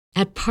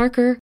At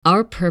Parker,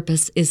 our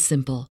purpose is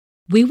simple.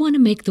 We want to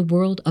make the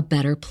world a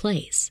better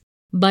place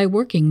by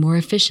working more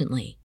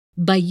efficiently,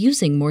 by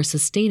using more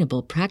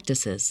sustainable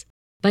practices,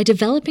 by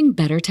developing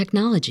better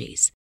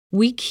technologies.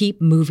 We keep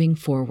moving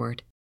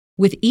forward.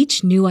 With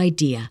each new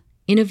idea,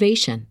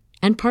 innovation,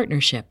 and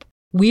partnership,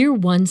 we're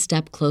one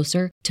step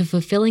closer to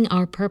fulfilling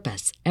our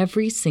purpose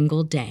every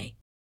single day.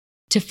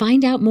 To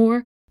find out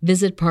more,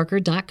 visit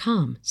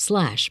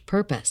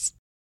parker.com/purpose.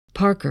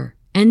 Parker,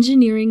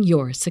 engineering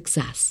your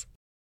success.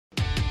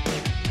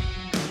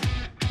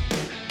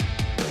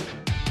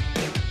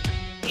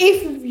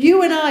 If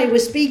you and I were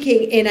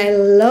speaking in a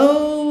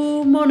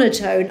low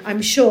monotone,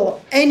 I'm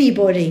sure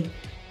anybody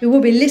who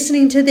will be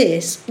listening to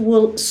this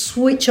will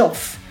switch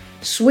off,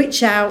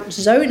 switch out,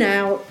 zone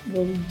out,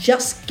 will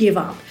just give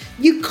up.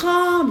 You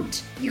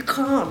can't.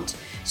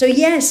 So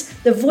yes,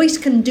 the voice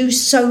can do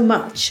so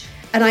much.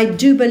 And I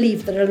do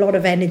believe that a lot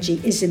of energy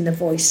is in the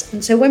voice.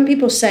 And so when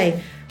people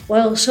say,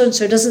 well,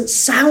 so-and-so doesn't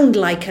sound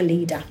like a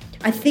leader,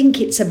 I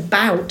think it's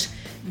about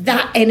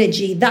that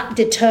energy, that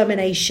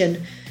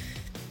determination,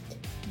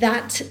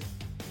 that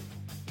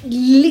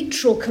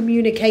literal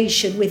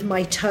communication with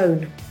my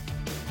tone.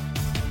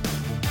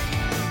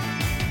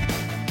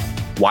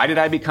 Why did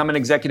I become an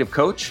executive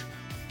coach?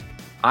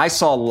 I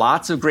saw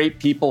lots of great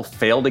people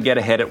fail to get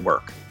ahead at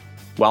work,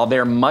 while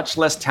their much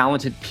less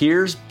talented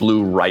peers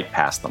blew right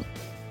past them.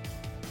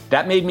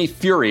 That made me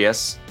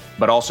furious,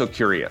 but also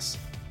curious.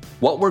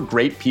 What were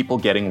great people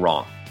getting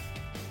wrong?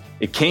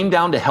 It came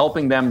down to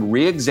helping them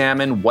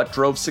re-examine what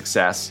drove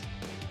success,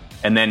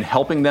 and then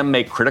helping them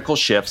make critical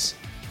shifts,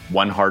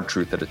 one hard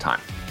truth at a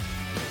time.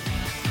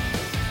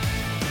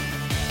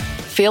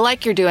 Feel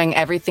like you're doing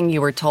everything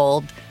you were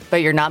told,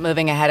 but you're not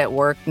moving ahead at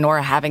work nor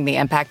having the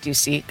impact you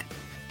seek?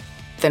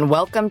 Then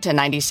welcome to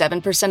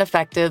 97%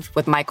 Effective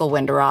with Michael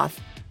Winderoth,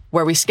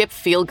 where we skip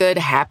feel-good,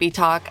 happy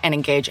talk and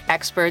engage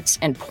experts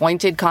in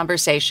pointed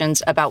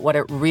conversations about what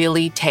it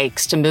really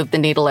takes to move the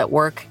needle at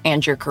work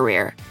and your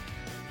career.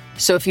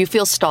 So if you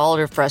feel stalled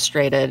or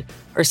frustrated,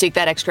 or seek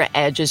that extra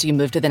edge as you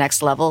move to the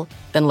next level,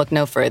 then look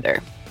no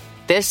further.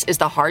 This is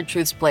the Hard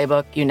Truths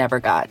Playbook you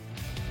never got.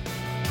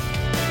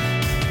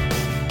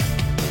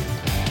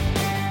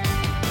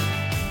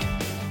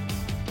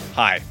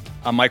 Hi,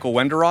 I'm Michael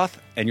Winderoth,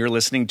 and you're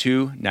listening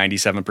to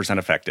 97%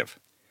 Effective.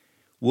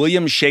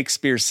 William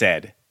Shakespeare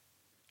said,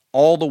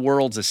 "All the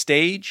world's a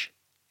stage,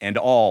 and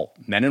all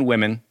men and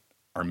women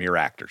are mere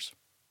actors."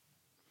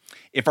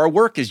 If our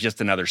work is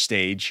just another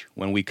stage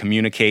when we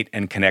communicate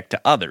and connect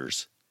to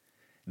others,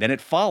 then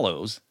it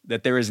follows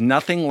that there is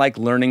nothing like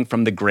learning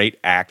from the great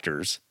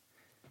actors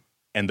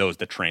and those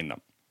that train them.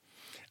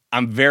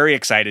 I'm very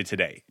excited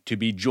today to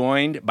be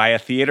joined by a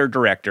theater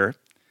director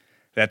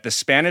that the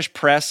Spanish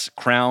press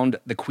crowned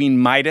the Queen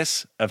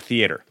Midas of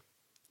theater,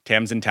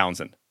 Tamzin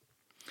Townsend.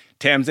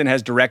 Tamzin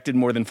has directed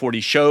more than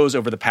 40 shows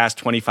over the past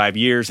 25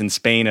 years in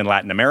Spain and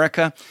Latin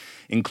America,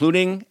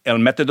 including El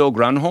Método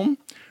Granholm,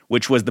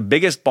 which was the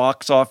biggest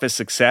box office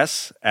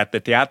success at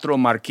the Teatro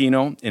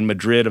Marquino in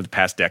Madrid of the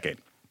past decade.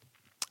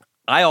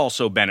 I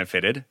also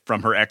benefited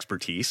from her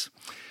expertise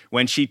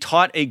when she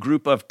taught a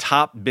group of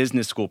top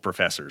business school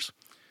professors,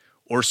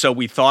 or so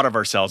we thought of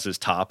ourselves as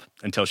top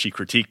until she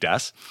critiqued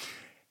us,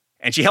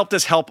 and she helped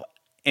us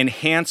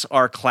enhance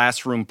our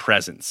classroom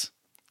presence.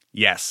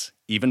 Yes,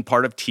 even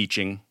part of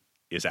teaching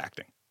is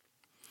acting.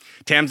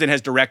 Tamzin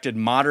has directed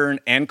modern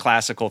and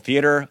classical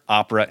theater,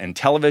 opera, and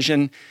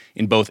television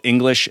in both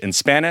English and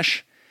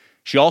Spanish.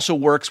 She also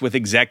works with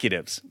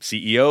executives,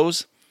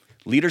 CEOs,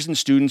 leaders, and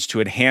students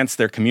to enhance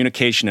their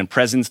communication and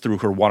presence through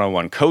her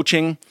one-on-one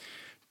coaching,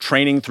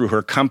 training through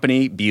her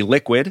company, Be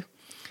Liquid,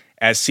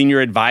 as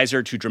senior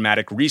advisor to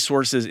dramatic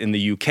resources in the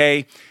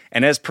UK,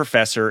 and as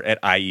professor at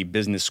IE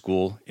Business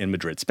School in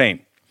Madrid, Spain.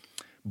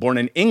 Born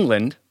in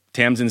England,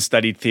 Tamzin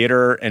studied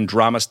theater and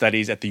drama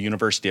studies at the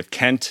University of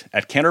Kent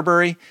at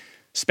Canterbury,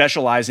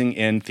 specializing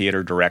in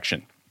theater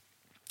direction.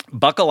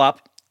 Buckle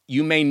up,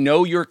 you may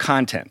know your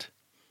content,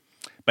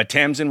 but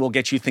Tamzin will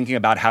get you thinking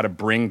about how to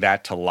bring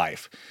that to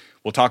life.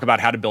 We'll talk about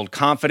how to build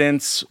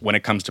confidence when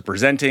it comes to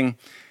presenting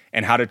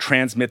and how to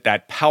transmit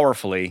that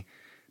powerfully,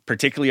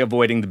 particularly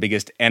avoiding the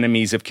biggest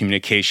enemies of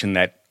communication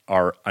that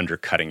are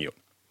undercutting you.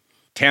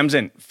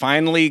 Tamzin,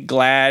 finally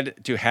glad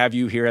to have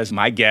you here as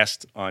my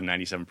guest on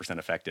 97%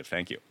 Effective.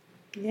 Thank you.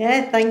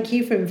 Yeah, thank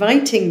you for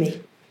inviting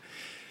me.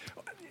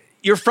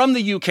 You're from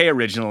the UK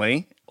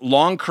originally,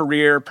 long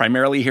career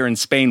primarily here in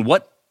Spain.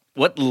 What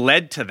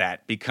led to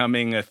that,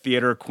 becoming a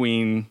theater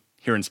queen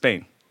here in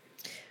Spain?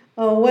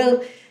 Oh,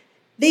 well,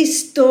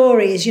 these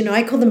stories,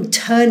 I call them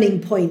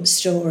turning point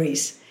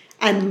stories.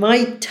 And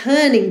my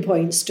turning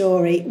point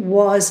story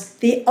was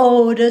the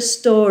oldest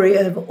story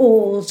of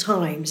all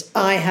times.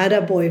 I had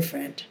a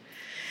boyfriend.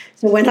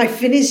 So when I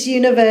finished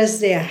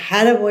university, I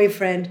had a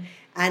boyfriend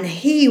and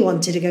he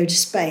wanted to go to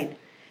Spain.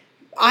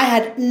 I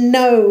had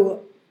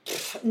no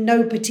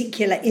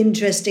particular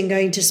interest in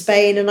going to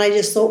Spain. And I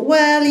just thought,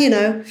 well,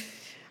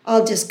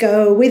 I'll just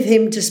go with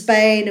him to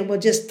Spain and we'll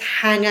just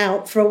hang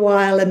out for a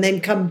while and then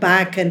come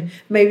back and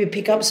maybe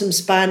pick up some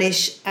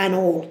Spanish and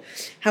all.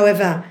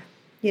 However,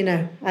 You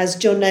know, as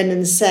John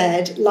Lennon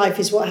said, life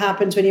is what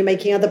happens when you're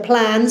making other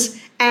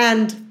plans.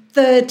 And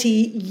 30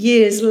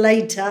 years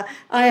later,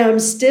 I am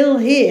still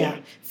here.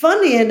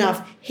 Funny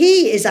enough,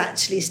 he is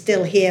actually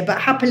still here,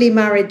 but happily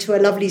married to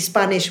a lovely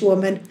Spanish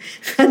woman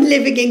and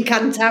living in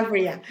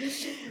Cantabria.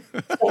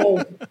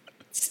 So,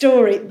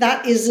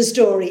 that is the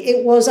story.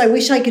 It was, I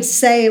wish I could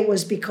say it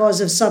was because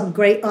of some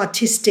great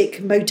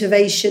artistic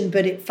motivation,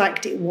 but in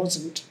fact it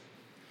wasn't.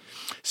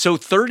 So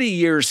 30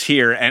 years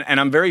here, and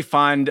I'm very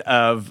fond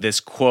of this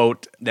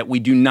quote that we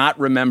do not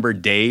remember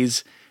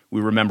days,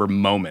 we remember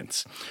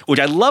moments, which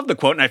I love the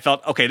quote, and I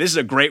felt, okay, this is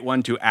a great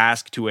one to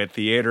ask to a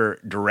theater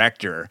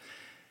director.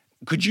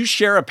 Could you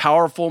share a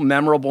powerful,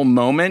 memorable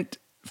moment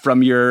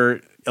from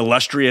your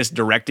illustrious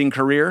directing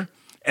career?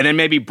 And then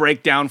maybe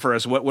break down for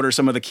us what are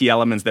some of the key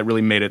elements that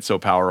really made it so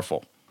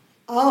powerful?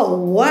 Oh,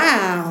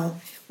 wow.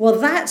 Well,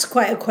 that's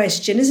quite a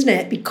question, isn't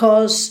it?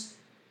 Because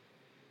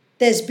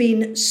there's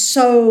been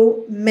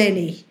so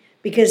many.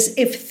 Because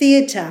if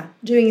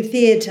doing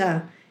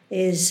theatre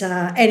is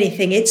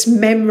anything, it's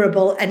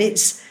memorable and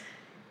it's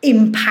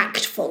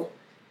impactful.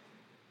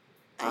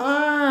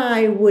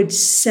 I would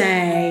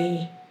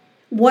say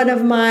one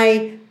of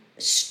my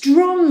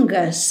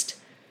strongest,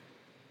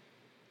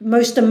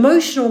 most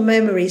emotional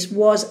memories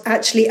was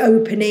actually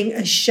opening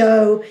a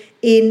show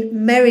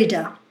in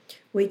Merida,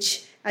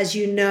 which, as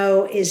you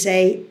know, is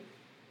a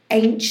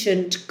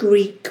ancient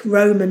Greek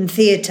Roman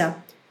theatre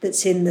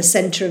that's in the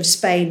center of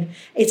Spain.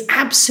 It's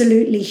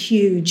absolutely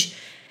huge.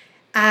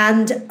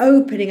 And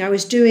opening, I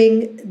was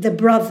doing The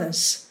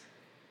Brothers,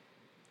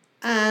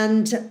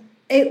 and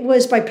it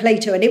was by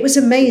Plato, and it was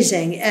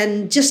amazing.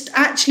 And just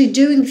actually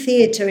doing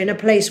theatre in a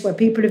place where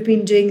people have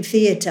been doing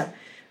theatre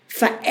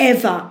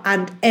forever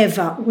and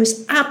ever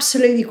was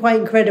absolutely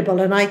quite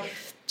incredible. And I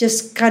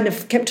just kind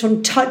of kept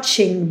on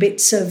touching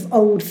bits of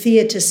old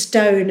theatre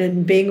stone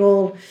and being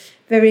all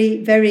very,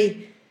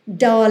 very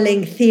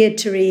darling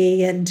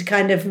theatre-y and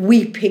kind of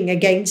weeping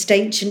against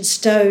ancient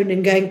stone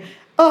and going,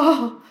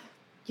 oh,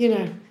 you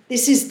know,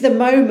 this is the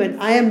moment.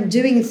 I am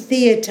doing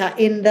theatre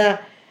in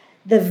the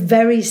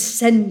very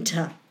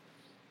centre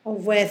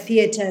of where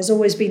theatre has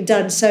always been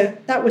done. So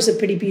that was a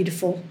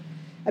beautiful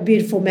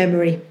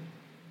memory.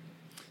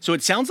 So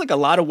it sounds like a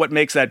lot of what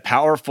makes that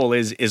powerful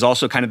is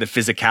also kind of the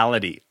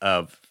physicality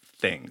of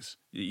things.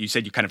 You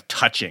said you kind of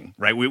touching,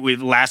 right? We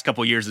the last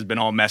couple of years has been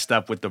all messed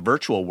up with the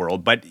virtual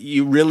world, but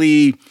you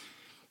really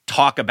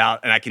talk about,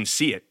 and I can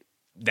see it,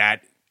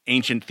 that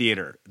ancient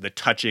theater, the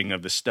touching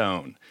of the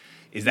stone.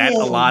 Is that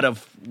a lot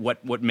of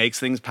what makes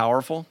things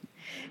powerful?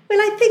 Well,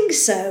 I think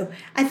so.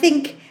 I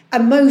think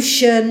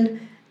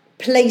emotion,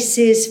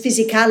 places,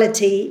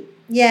 physicality.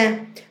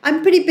 Yeah,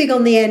 I'm pretty big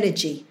on the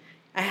energy.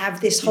 I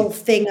have this whole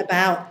thing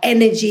about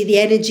energy. The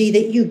energy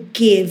that you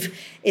give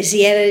is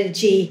the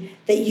energy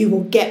that you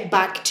will get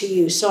back to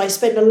you. So I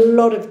spend a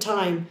lot of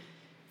time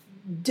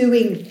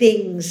doing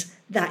things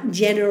that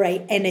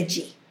generate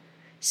energy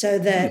so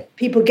that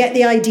people get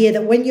the idea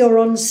that when you're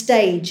on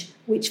stage,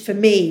 which for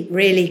me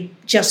really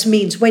just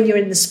means when you're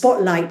in the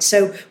spotlight.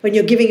 So when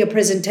you're giving a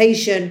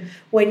presentation,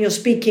 when you're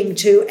speaking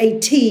to a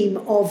team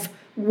of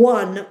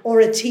one or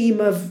a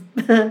team of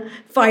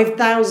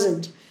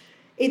 5,000,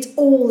 it's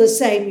all the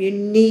same. You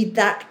need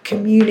that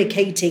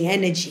communicating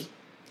energy.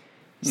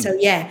 So,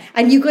 yeah,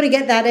 and you've got to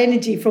get that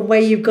energy from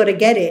where you've got to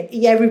get it.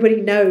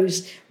 Everybody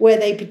knows where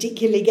they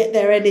particularly get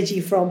their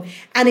energy from.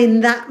 And in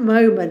that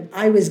moment,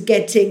 I was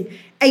getting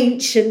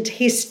ancient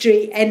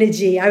history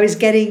energy. I was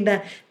getting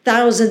the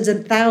thousands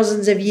and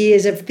thousands of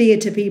years of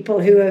theatre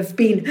people who have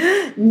been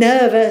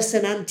nervous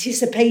and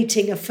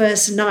anticipating a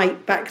first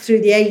night back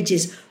through the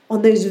ages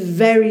on those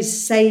very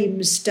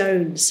same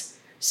stones.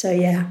 So,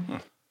 yeah.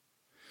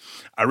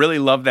 I really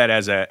love that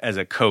as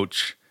a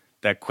coach,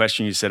 that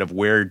question you said of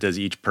where does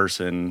each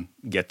person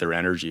get their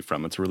energy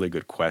from? It's a really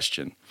good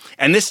question.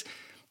 And this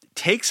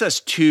takes us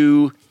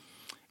to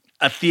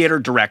a theater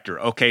director.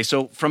 Okay,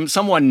 so from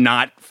someone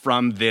not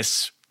from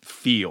this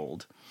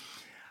field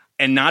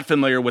and not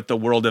familiar with the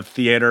world of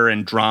theater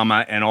and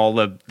drama and all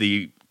of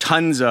the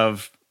tons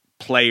of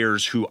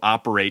players who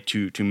operate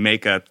to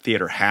make a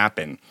theater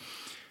happen,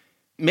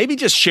 maybe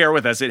just share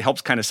with us, it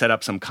helps kind of set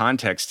up some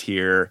context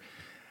here.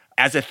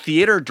 As a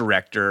theater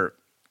director,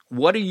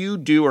 what do you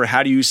do or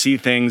how do you see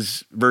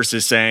things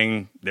versus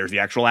saying there's the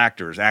actual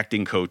actors,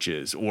 acting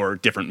coaches, or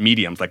different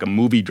mediums like a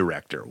movie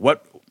director?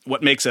 What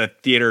makes a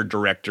theater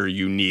director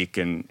unique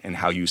and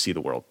how you see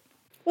the world?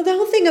 Well, the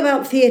whole thing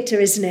about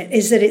theatre, isn't it,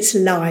 is that it's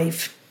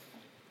live.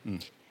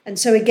 And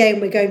so again,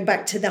 we're going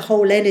back to the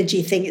whole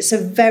energy thing. It's a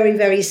very,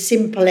 very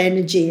simple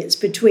energy. It's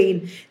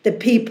between the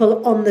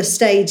people on the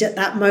stage at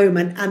that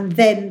moment and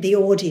then the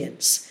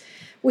audience,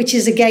 which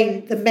is,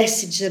 again, the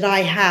message that I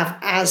have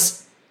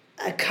as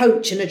a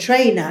coach and a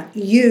trainer.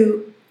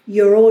 You,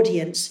 your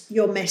audience,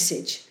 your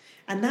message.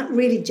 And that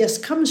really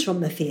just comes from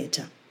the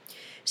theatre.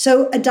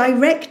 So a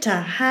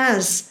director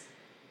has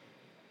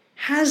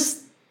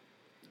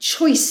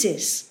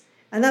choices.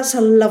 And that's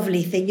a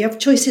lovely thing. You have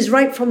choices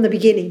right from the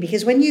beginning,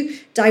 because when you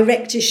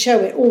direct a show,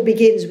 it all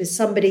begins with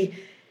somebody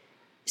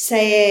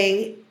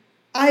saying,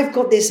 I've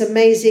got this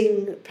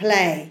amazing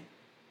play,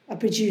 a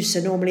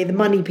producer, normally the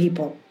money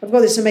people. I've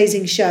got this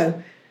amazing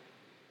show.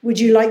 Would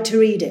you like to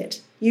read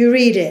it? You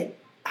read it.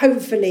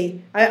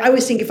 Hopefully, I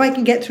always think if I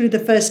can get through the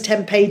first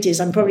 10 pages,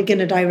 I'm probably going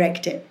to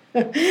direct it.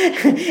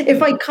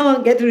 If I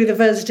can't get through the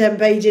first 10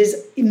 pages,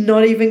 I'm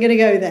not even going to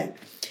go there.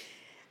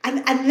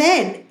 And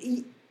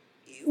then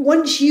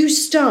once you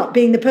start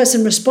being the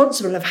person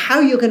responsible of how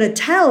you're going to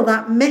tell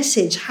that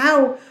message,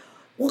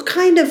 what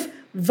kind of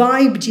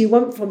vibe do you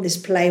want from this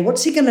play?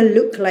 What's it going to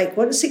look like?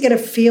 What's it going to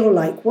feel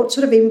like? What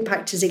sort of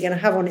impact is it going to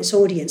have on its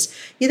audience?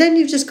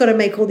 You've just got to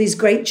make all these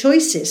great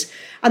choices.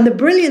 And the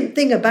brilliant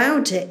thing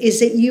about it is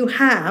that you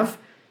have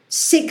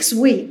 6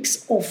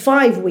 weeks or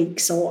 5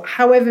 weeks or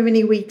however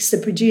many weeks the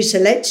producer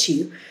lets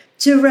you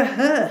to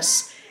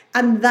rehearse.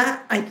 And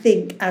that, I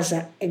think, as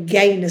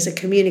a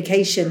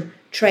communication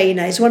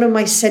trainer, is one of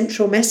my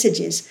central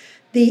messages,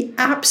 the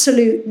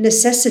absolute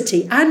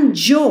necessity and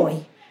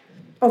joy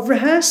of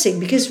rehearsing,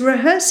 because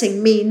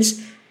rehearsing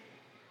means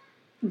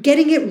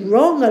getting it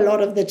wrong a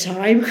lot of the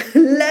time,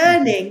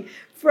 learning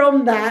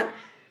from that,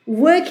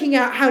 working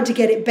out how to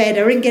get it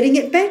better and getting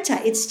it better.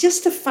 It's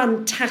just a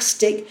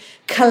fantastic,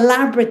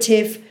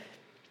 collaborative,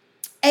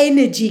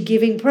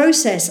 energy-giving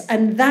process.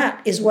 And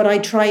that is what I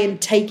try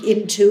and take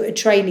into a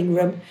training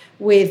room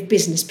with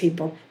business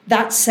people.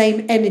 That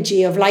same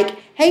energy of like,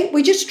 hey,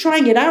 we're just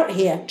trying it out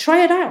here.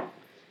 Try it out.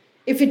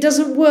 If it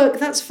doesn't work,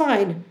 that's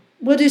fine.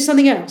 We'll do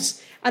something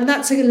else. And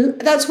that's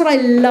what I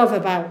love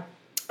about.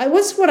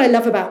 What's what I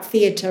love about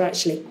theatre,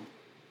 actually.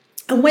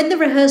 And when the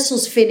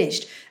rehearsal's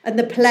finished and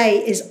the play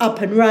is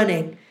up and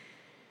running,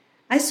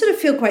 I sort of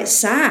feel quite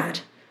sad.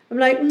 I'm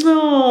like,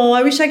 no,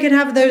 I wish I could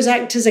have those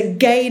actors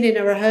again in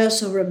a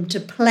rehearsal room to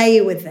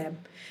play with them.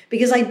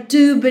 Because I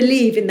do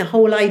believe in the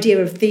whole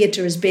idea of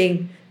theatre as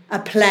being a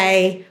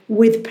play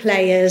with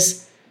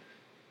players.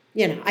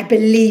 I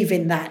believe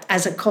in that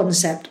as a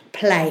concept,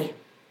 play.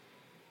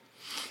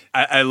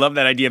 I love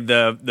that idea of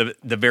the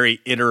very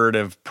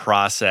iterative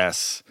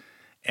process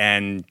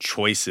and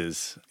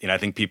choices. I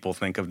think people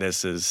think of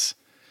this as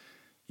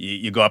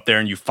you go up there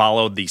and you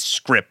follow the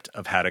script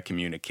of how to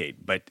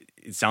communicate. But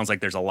it sounds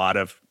like there's a lot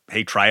of,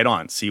 hey, try it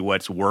on, see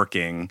what's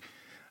working.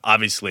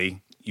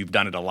 Obviously, you've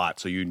done it a lot,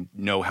 so you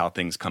know how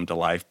things come to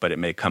life, but it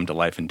may come to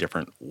life in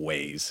different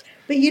ways.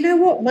 But you know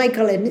what,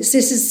 Michael, and this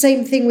is the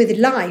same thing with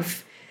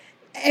life.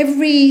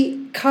 Every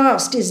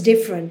cast is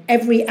different.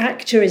 Every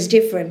actor is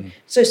different.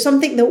 So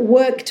something that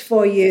worked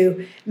for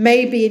you,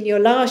 maybe in your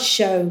last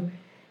show,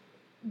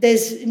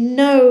 there's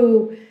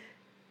no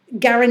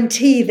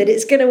guarantee that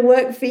it's going to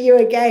work for you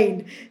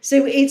again.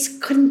 So it's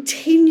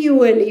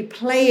continually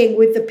playing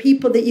with the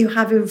people that you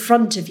have in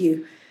front of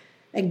you.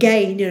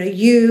 Again,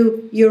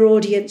 your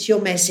audience,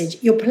 your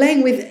message. You're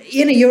playing with,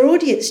 your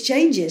audience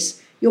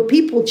changes. Your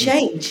people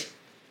change.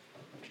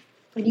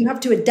 And you have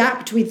to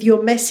adapt with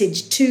your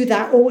message to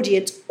that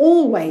audience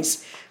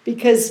always,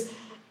 because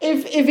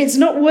if it's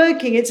not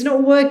working, it's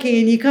not working,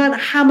 and you can't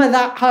hammer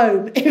that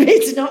home. If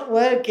it's not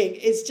working,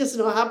 it's just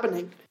not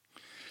happening.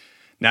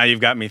 Now you've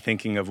got me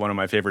thinking of one of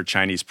my favorite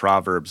Chinese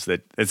proverbs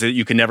that is that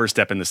you can never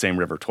step in the same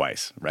river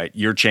twice, right?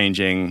 You're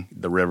changing,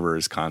 the river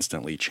is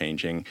constantly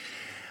changing.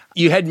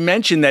 You had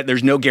mentioned that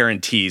there's no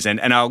guarantees,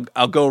 and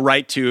I'll go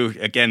right to,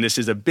 again, this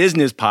is a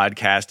business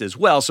podcast as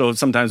well, so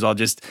sometimes I'll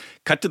just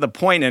cut to the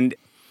point, and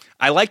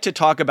I like to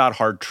talk about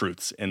hard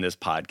truths in this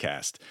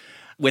podcast.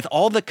 With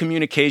all the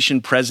communication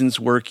presence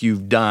work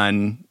you've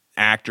done,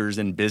 actors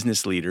and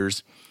business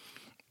leaders,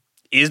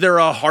 is there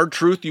a hard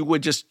truth you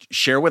would just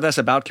share with us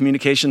about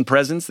communication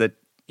presence that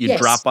you'd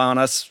drop on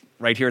us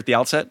right here at the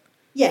outset?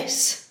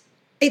 Yes.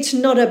 It's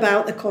not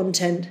about the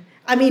content.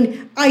 I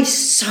mean, I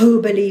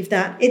so believe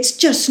that. It's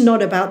just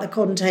not about the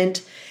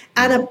content.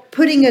 And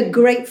putting a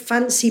great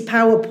fancy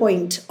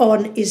PowerPoint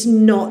on is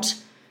not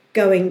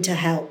going to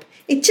help.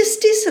 It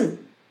just isn't.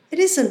 It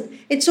isn't.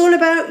 It's all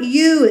about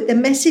you. The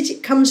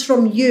message comes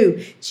from you.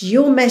 It's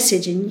your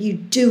message, and you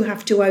do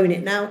have to own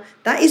it. Now,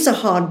 that is a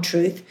hard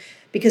truth,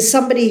 because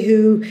somebody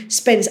who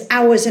spends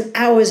hours and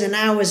hours and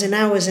hours and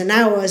hours and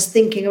hours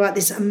thinking about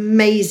this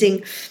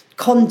amazing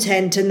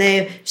content, and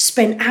they've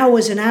spent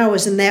hours and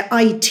hours, and their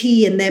IT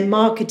and their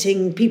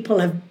marketing people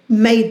have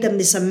made them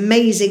this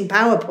amazing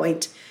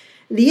PowerPoint.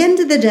 At the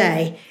end of the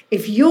day,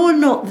 if you're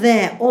not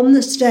there on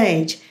the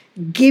stage,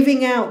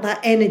 giving out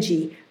that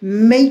energy,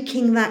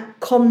 making that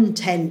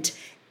content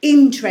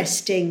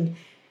interesting,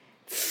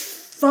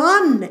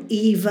 fun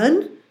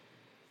even,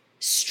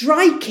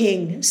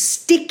 striking,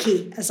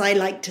 sticky, as I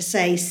like to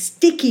say,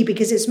 sticky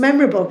because it's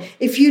memorable.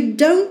 If you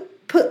don't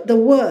put the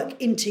work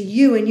into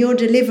you and your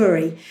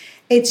delivery,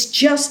 it's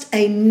just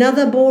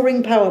another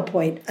boring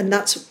PowerPoint, and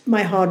that's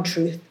my hard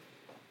truth.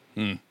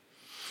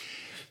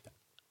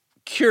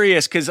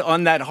 Curious, because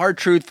on that hard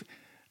truth,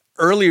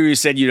 earlier you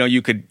said,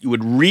 you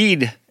would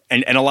read,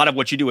 and a lot of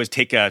what you do is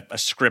take a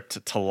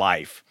script to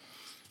life.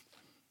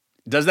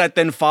 Does that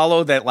then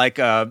follow that like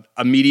a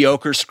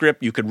mediocre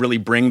script, you could really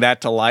bring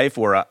that to life,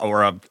 or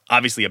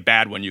obviously a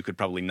bad one you could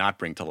probably not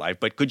bring to life,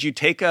 but could you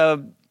take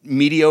a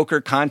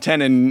mediocre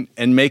content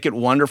and make it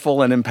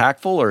wonderful and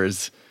impactful, or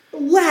is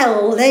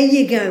Well, there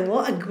you go.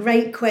 What a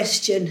great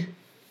question.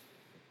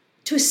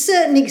 To a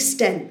certain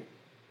extent,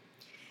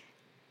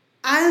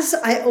 as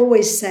I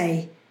always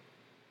say,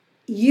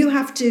 you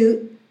have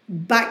to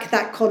back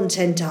that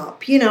content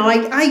up.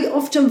 I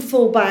often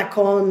fall back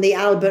on the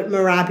Albert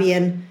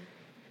Mehrabian,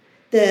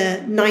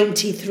 the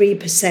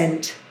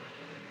 93%,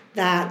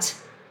 that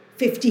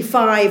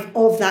 55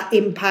 of that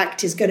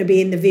impact is going to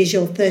be in the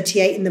visual,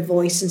 38 in the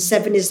voice, and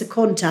 7 is the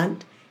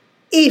content,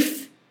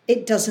 if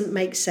it doesn't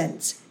make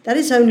sense. That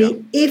is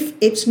only if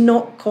it's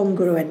not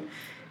congruent.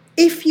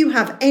 If you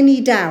have any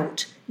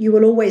doubt, you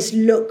will always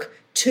look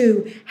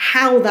to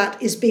how that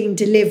is being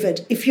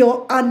delivered if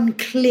you're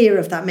unclear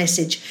of that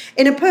message.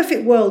 In a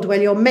perfect world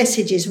where your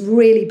message is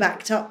really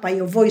backed up by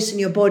your voice and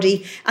your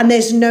body, and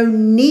there's no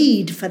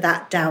need for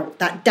that doubt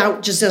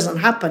just doesn't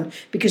happen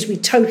because we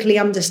totally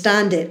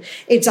understand it.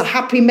 It's a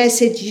happy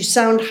message, you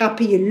sound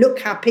happy, you look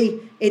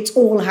happy, it's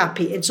all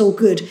happy, it's all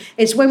good.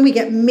 It's when we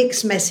get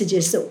mixed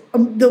messages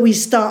that we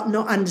start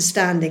not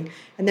understanding.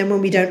 And then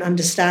when we don't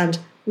understand,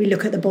 we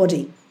look at the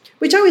body.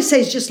 Which I always say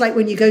is just like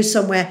when you go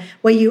somewhere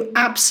where you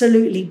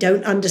absolutely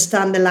don't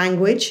understand the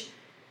language.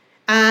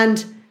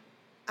 And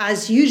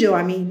as you do,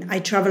 I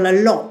travel a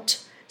lot.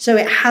 So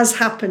it has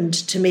happened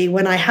to me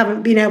when I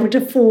haven't been able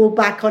to fall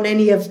back on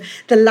any of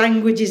the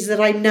languages that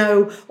I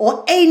know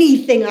or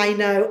anything I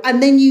know.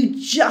 And then you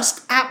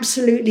just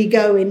absolutely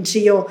go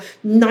into your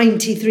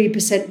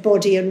 93%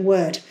 body and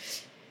word.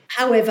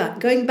 However,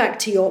 going back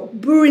to your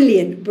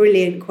brilliant,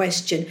 brilliant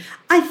question,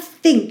 I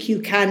think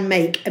you can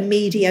make a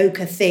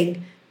mediocre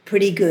thing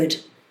pretty good.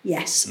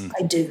 Yes,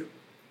 I do.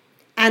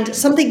 And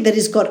something that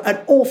has got an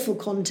awful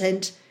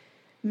content,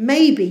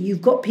 maybe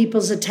you've got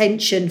people's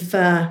attention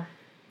for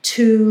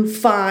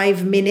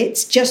 2-5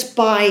 minutes just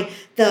by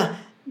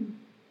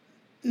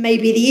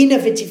maybe the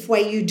innovative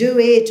way you do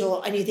it,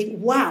 and you think,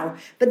 wow.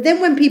 But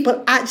then when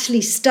people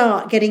actually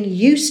start getting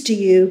used to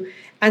you,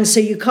 and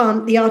so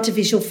the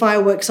artificial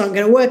fireworks aren't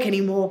going to work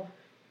anymore,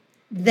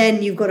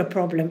 then you've got a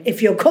problem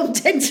if your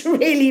content's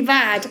really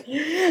bad.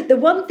 The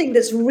one thing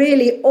that's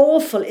really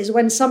awful is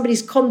when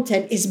somebody's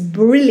content is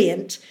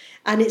brilliant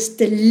and it's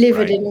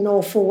delivered in an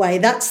awful way.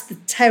 That's the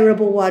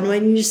terrible one,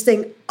 when you just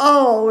think,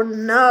 no,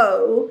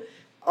 no.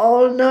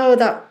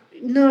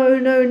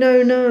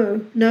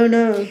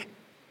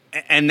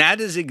 And that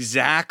is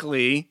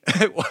exactly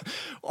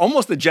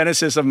almost the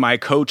genesis of my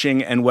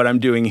coaching and what I'm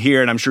doing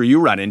here. And I'm sure you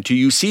run into,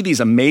 you see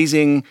these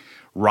amazing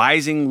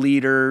rising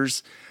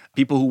leaders,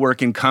 people who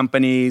work in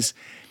companies,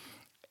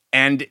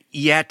 and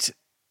yet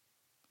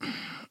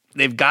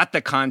they've got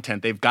the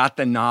content, they've got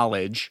the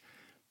knowledge,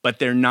 but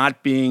they're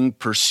not being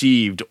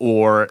perceived,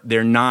 or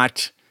they're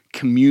not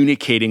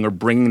communicating or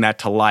bringing that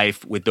to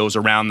life with those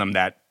around them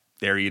that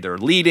they're either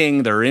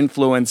leading, they're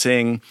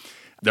influencing,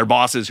 their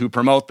bosses who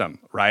promote them,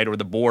 right? Or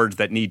the boards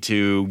that need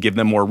to give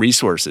them more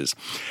resources.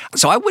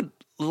 So I would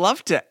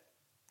love to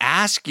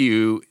ask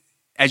you,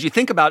 as you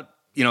think about,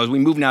 as we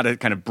move now to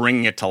kind of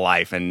bringing it to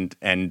life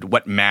and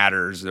what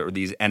matters, or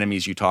these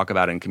enemies you talk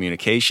about in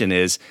communication,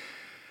 is,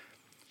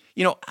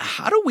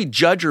 how do we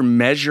judge or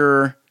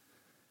measure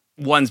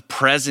one's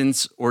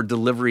presence or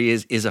delivery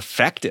is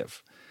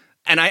effective?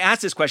 And I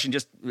ask this question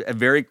just a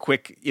very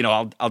quick,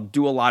 I'll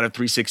do a lot of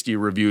 360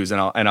 reviews,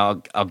 and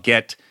I'll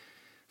get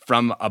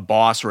from a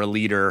boss or a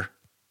leader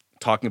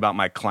talking about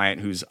my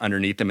client who's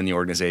underneath them in the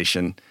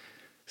organization,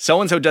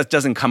 so-and-so just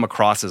doesn't come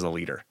across as a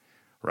leader.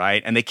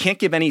 Right? And they can't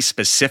give any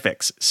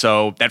specifics.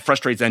 So that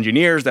frustrates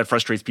engineers, that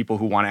frustrates people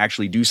who want to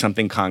actually do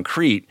something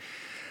concrete.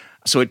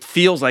 So it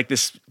feels like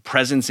this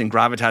presence and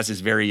gravitas is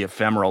very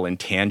ephemeral and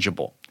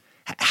tangible.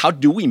 How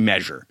do we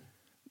measure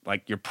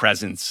like your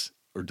presence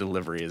or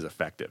delivery is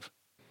effective?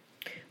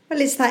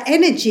 Well, it's that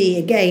energy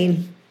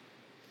again.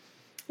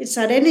 It's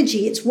that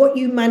energy. It's what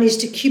you manage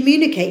to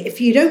communicate.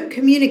 If you don't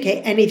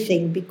communicate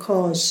anything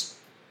because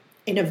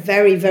in a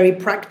very, very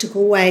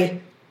practical way,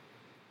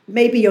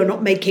 maybe you're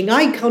not making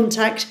eye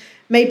contact,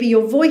 maybe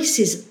your voice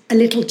is a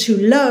little too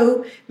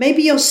low,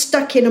 maybe you're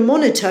stuck in a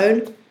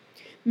monotone,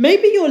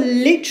 maybe you're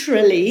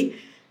literally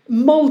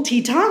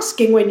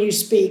multitasking when you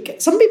speak.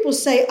 Some people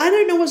say, I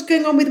don't know what's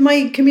going on with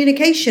my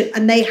communication,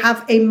 and they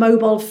have a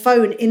mobile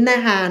phone in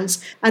their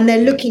hands and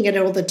they're looking at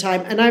it all the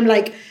time. And I'm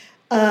like,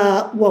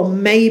 well,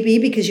 maybe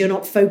because you're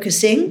not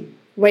focusing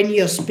when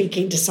you're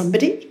speaking to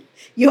somebody.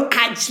 You're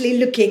actually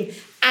looking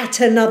at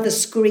another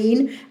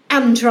screen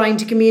and trying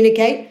to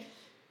communicate.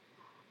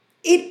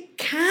 It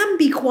can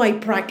be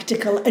quite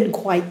practical and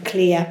quite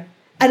clear.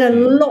 And a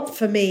lot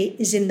for me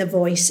is in the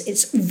voice.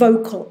 It's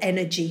vocal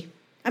energy.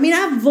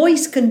 Our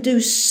voice can do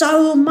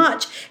so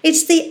much.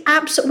 It's the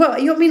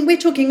absolute, we're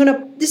talking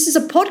this is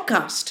a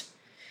podcast.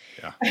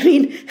 Yeah.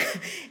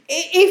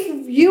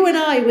 If you and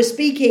I were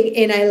speaking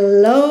in a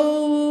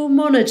low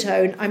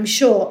monotone, I'm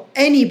sure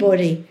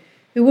anybody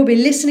who will be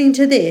listening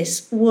to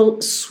this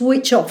will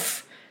switch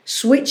off,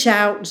 switch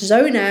out,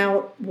 zone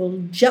out,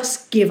 will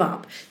just give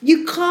up.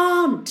 You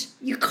can't.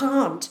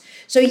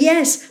 So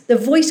yes, the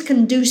voice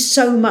can do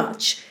so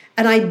much.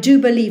 And I do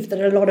believe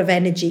that a lot of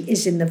energy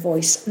is in the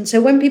voice. And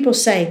so when people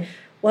say,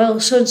 well,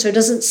 so-and-so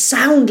doesn't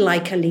sound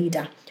like a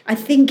leader, I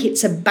think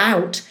it's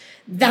about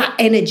that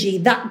energy,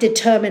 that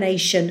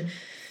determination,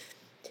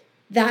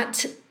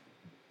 that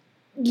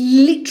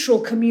literal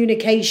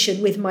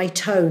communication with my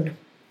tone.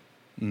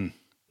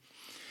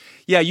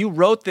 Yeah, you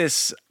wrote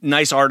this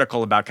nice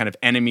article about kind of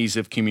enemies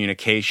of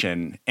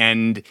communication.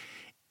 And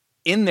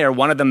in there,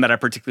 one of them that I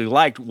particularly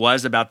liked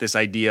was about this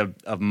idea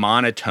of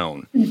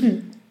monotone.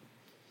 Mm-hmm.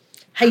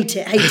 Hate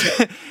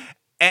it.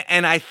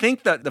 And I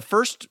think that the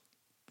first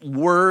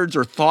words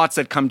or thoughts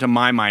that come to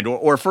my mind,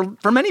 or for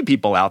many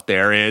people out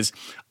there is,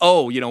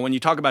 when you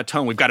talk about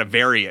tone, we've got to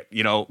vary it,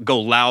 go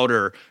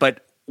louder.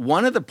 But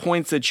one of the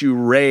points that you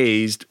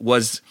raised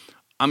was,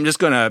 I'm just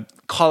going to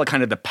call it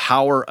kind of the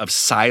power of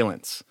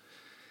silence,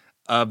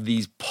 of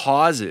these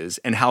pauses,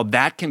 and how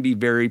that can be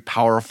very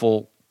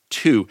powerful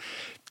too.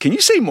 Can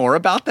you say more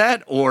about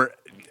that? Or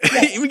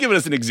even give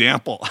us an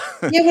example?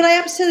 Yeah, well, I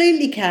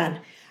absolutely can.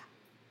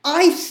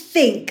 I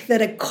think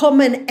that a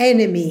common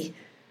enemy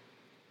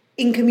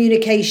in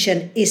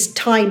communication is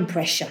time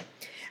pressure.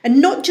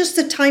 And not just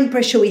the time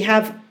pressure we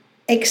have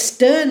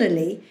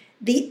externally,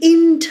 the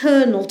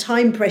internal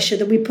time pressure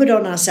that we put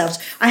on ourselves.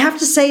 I have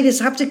to say this,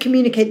 I have to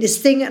communicate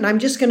this thing, and I'm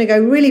just going to go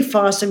really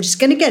fast. I'm just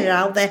going to get it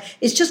out there.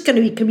 It's just going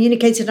to be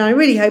communicated, and I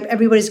really hope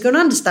everybody's going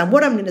to understand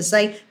what I'm going to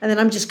say, and then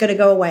I'm just going to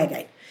go away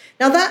again.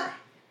 Now that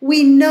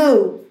we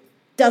know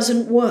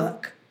doesn't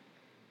work.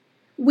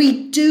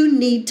 We do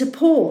need to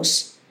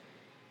pause.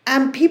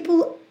 And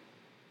people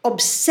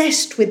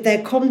obsessed with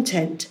their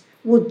content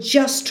will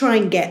just try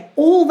and get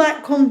all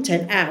that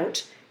content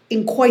out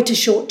in quite a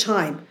short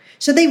time.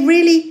 So they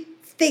really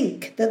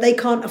think that they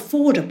can't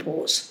afford a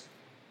pause.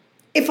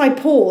 If I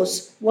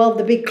pause, well,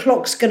 the big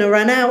clock's going to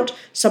run out.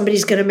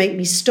 Somebody's going to make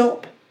me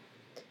stop.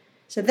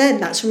 So then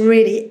that's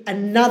really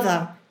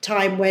another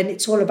time when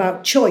it's all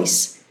about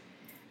choice.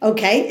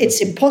 Okay,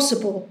 it's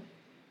impossible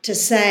to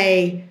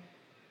say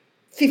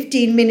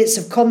 15 minutes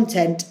of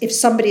content if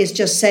somebody has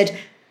just said,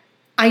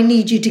 I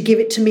need you to give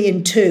it to me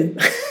in 2.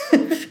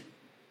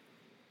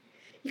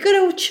 You've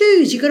got to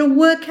choose. You've got to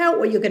work out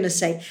what you're going to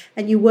say,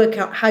 and you work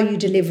out how you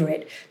deliver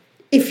it.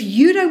 If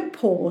you don't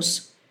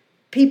pause,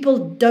 people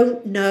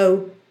don't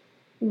know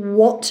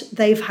what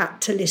they've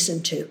had to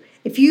listen to.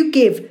 If you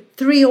give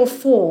 3 or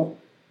 4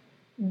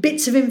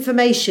 bits of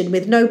information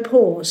with no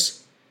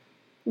pause,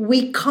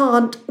 we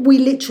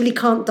literally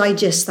can't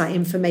digest that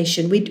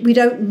information. We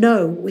don't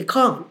know. We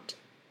can't.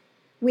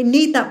 We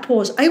need that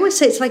pause. I always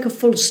say it's like a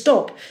full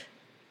stop.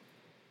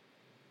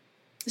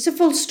 It's a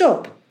full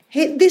stop.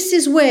 This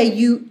is where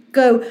you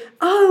go,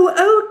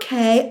 oh,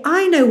 okay,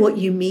 I know what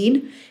you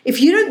mean.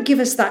 If you don't give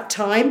us that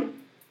time,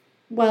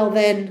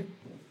 then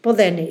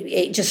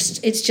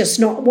it's just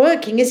not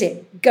working, is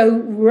it? Go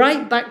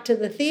right back to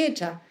the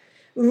theatre.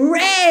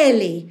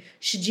 Rarely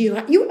should you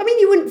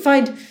wouldn't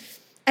find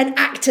an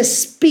actor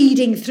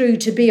speeding through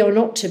to be or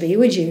not to be,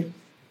 would you?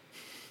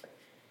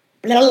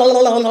 You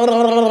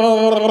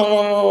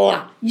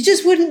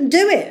just wouldn't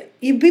do it.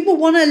 People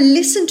want to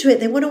listen to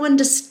it. They want to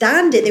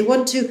understand it. They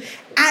want to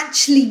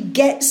actually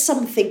get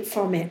something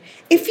from it.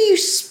 If you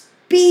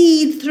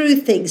speed through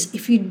things,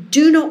 if you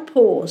do not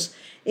pause,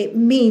 it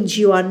means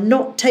you are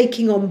not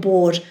taking on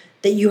board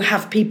that you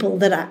have people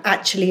that are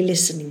actually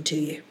listening to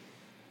you.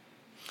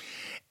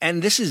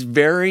 And this is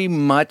very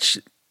much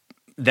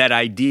that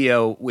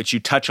idea which you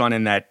touch on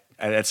in that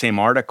same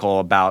article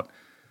about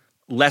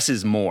less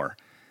is more.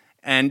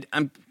 And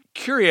I'm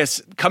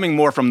curious, coming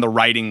more from the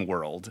writing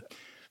world,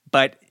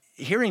 but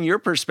hearing your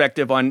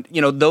perspective on,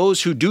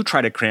 those who do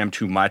try to cram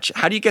too much,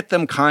 how do you get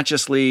them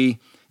consciously,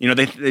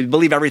 they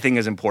believe everything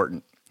is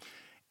important.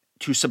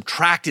 To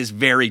subtract is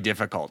very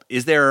difficult.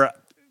 Is there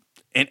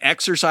an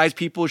exercise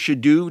people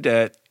should do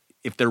to,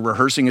 if they're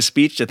rehearsing a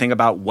speech, to think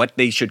about what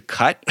they should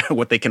cut,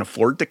 what they can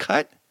afford to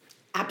cut?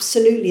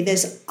 Absolutely.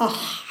 There's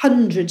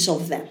hundreds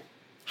of them.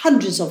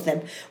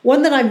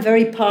 One that I'm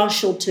very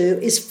partial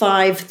to is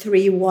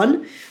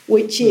 5-3-1,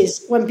 which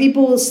is when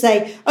people will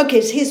say,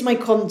 okay, so here's my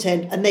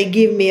content, and they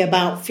give me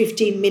about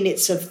 15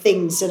 minutes of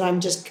things that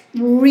I'm just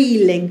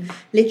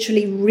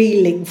literally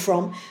reeling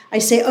from. I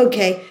say,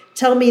 okay,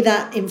 tell me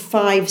that in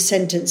 5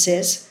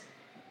 sentences.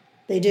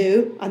 They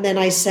do. And then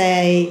I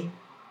say,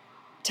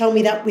 tell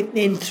me that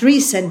in 3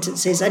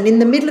 sentences. And in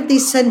the middle of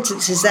these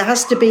sentences, there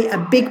has to be a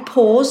big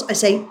pause. I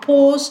say,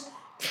 pause,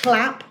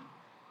 clap,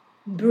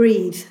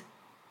 breathe.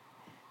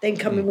 Then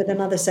come in with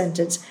another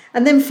sentence.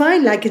 And then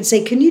finally I can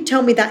say, can you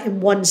tell me that in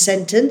 1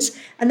 sentence?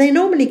 And they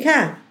normally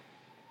can.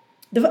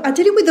 I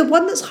tell you, the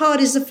one that's hard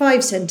is the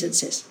 5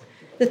 sentences.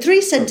 The 3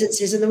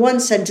 sentences and the 1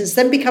 sentence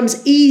then becomes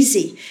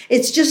easy.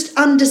 It's just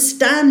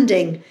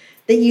understanding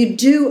that you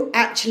do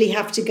actually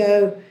have to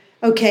go,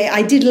 okay,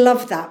 I did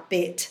love that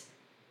bit,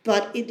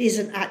 but it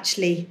isn't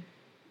actually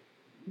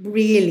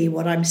really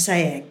what I'm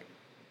saying.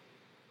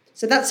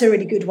 So that's a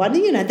really good one.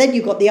 Then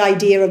you've got the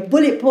idea of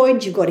bullet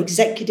points, you've got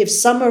executive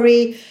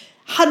summary,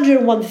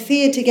 101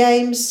 theatre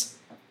games,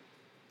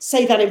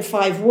 say that in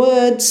 5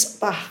 words,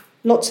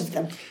 lots of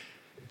them.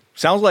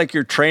 Sounds like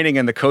your training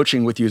and the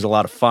coaching with you is a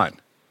lot of fun.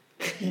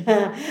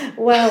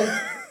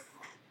 Well,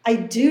 I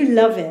do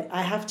love it.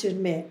 I have to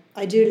admit,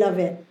 I do love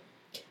it.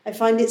 I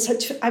find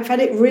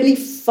it really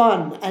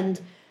fun.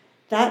 And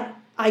that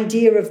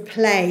idea of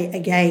play,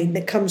 again,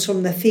 that comes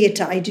from the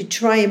theatre, I do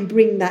try and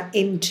bring that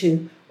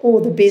into all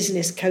the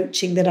business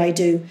coaching that I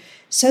do,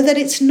 so that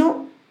it's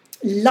not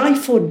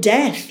life or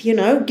death.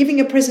 Giving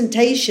a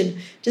presentation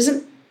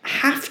doesn't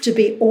have to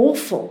be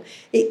awful.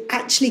 It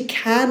actually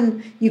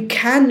you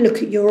can look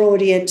at your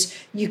audience,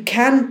 you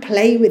can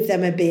play with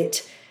them a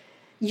bit,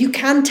 you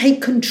can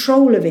take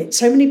control of it.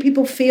 So many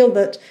people feel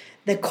that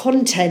the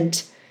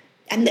content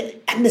and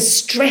the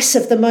stress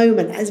of the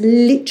moment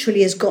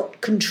has got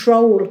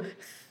control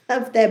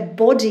of their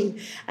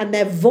body and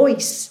their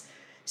voice.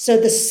 So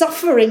the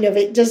suffering of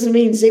it doesn't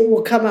mean it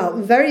will come out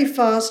very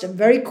fast and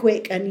very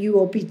quick, and you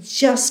will be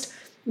just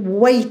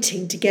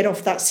waiting to get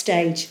off that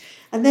stage.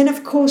 And then,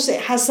 of course,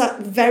 it has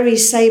that very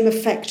same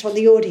effect on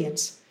the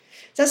audience.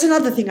 That's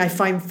another thing I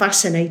find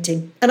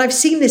fascinating. And I've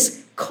seen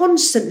this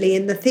constantly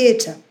in the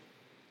theatre.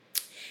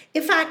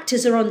 If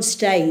actors are on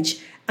stage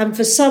and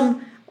for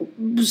some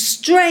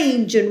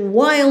strange and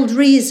wild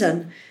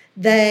reason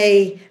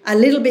they are a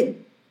little bit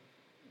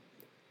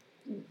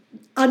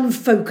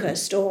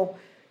unfocused or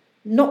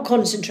not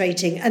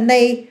concentrating, and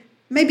they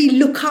maybe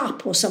look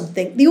up or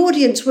something, the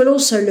audience will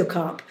also look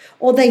up,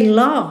 or they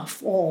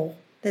laugh, or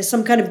there's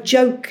some kind of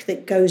joke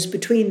that goes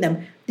between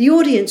them, the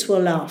audience will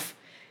laugh.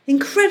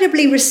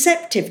 Incredibly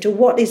receptive to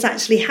what is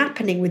actually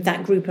happening with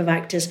that group of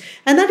actors.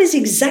 And that is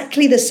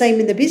exactly the same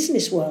in the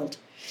business world.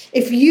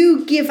 If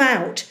you give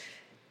out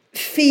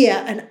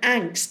fear and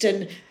angst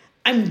and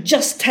I'm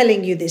just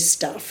telling you this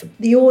stuff,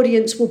 the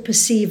audience will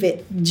perceive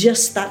it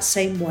just that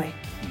same way.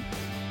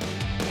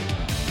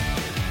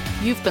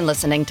 You've been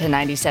listening to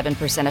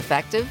 97%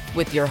 Effective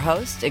with your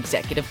host,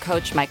 Executive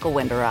Coach Michael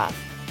Winderoth.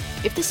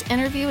 If this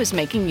interview is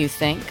making you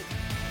think,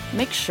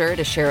 make sure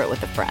to share it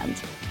with a friend.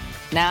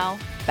 Now,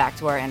 back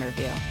to our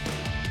interview.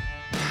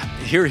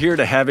 Here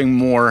to having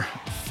more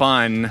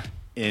fun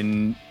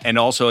and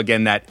also,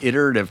 again, that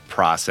iterative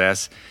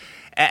process.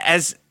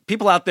 As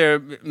people out there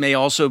may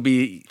also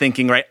be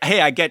thinking, right, hey,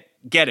 I get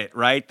it,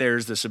 right?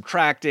 There's the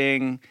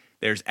subtracting,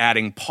 there's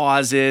adding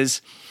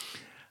pauses.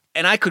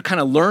 And I could kind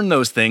of learn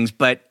those things,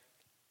 but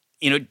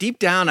deep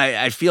down,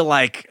 I feel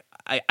like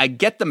I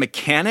get the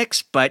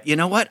mechanics, but you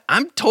know what?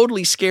 I'm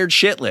totally scared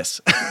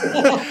shitless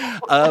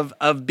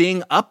of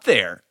being up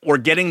there or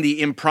getting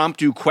the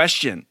impromptu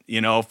question,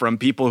 from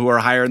people who are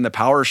higher in the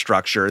power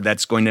structure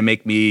that's going to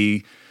make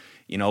me,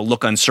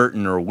 look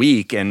uncertain or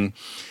weak. And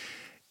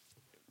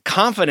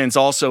confidence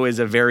also is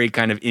a very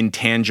kind of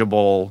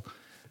intangible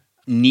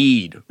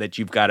need that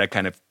you've got to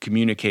kind of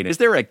communicate. Is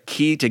there a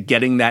key to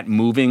getting that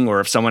moving? Or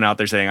if someone out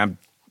there saying, I'm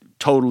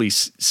totally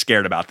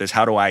scared about this,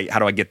 how do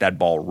I get that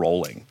ball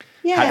rolling?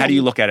 Yeah. How do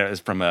you look at it as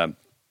from a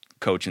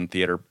coach and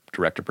theater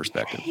director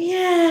perspective?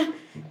 Yeah,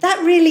 that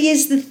really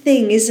is the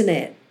thing, isn't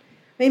it?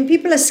 I mean,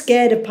 people are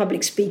scared of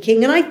public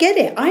speaking, and I get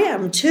it. I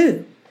am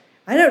too.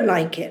 I don't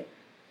like it.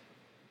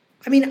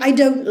 I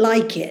don't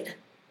like it.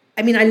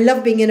 I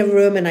love being in a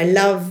room and I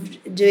love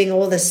doing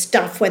all the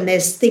stuff when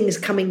there's things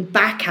coming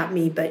back at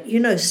me. But,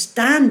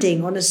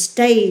 standing on a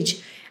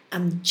stage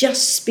and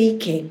just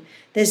speaking,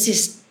 there's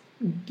this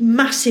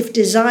massive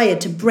desire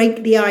to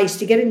break the ice,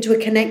 to get into a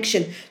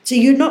connection. So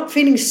you're not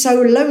feeling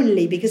so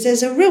lonely, because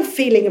there's a real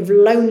feeling of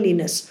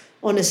loneliness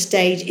on a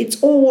stage.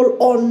 It's all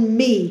on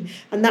me.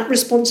 And that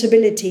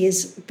responsibility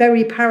is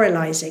very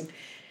paralyzing.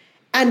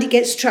 And it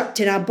gets trapped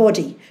in our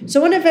body.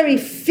 So on a very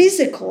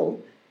physical,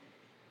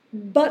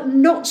 but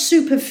not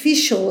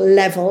superficial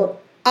level,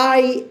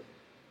 I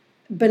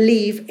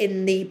believe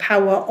in the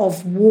power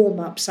of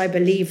warm-ups. I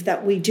believe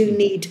that we do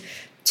need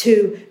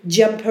to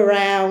jump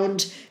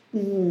around,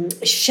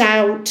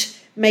 shout,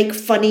 make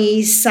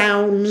funny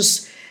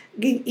sounds,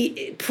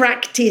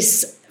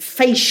 practice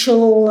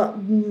facial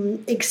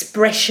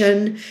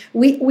expression.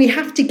 We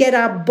have to get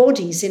our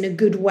bodies in a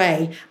good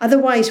way.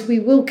 Otherwise, we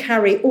will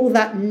carry all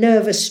that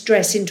nervous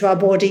stress into our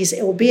bodies.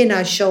 It will be in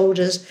our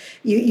shoulders.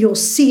 You'll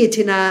see it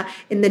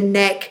in the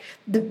neck.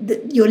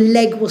 Your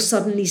leg will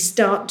suddenly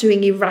start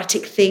doing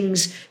erratic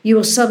things. You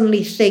will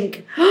suddenly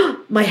think,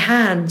 oh, my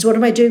hands, what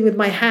am I doing with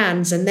my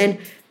hands? And then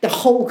the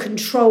whole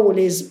control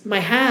is my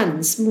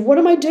hands. What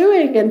am I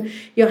doing? And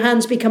your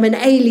hands become an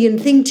alien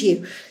thing to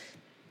you.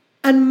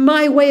 And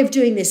my way of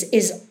doing this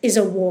is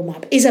a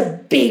warm-up, is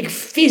a big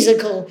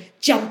physical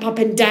jump up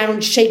and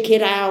down, shake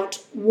it out,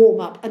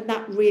 warm-up. And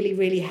that really,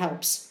 really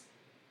helps.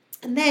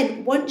 And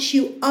then once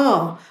you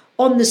are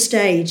on the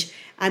stage,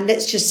 and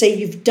let's just say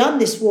you've done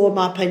this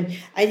warm-up and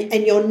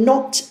you're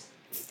not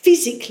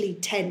physically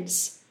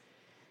tense,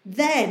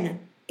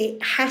 then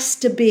it has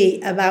to be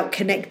about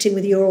connecting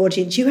with your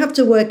audience. You have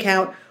to work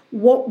out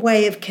what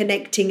way of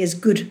connecting is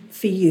good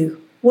for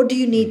you. What do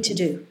you need to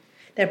do?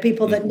 There are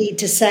people that need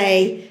to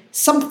say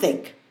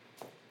something.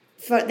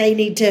 They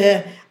need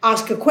to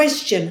ask a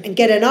question and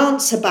get an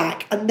answer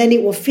back, and then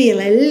it will feel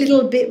a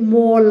little bit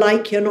more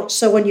like you're not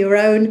so on your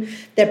own.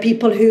 There are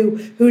people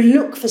who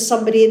look for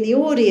somebody in the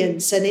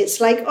audience, and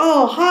it's like,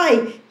 oh,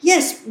 hi,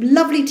 yes,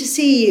 lovely to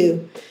see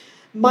you.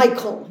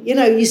 Michael,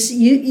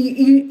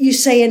 you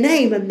say a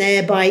name and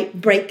thereby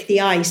break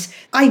the ice.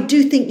 I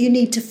do think you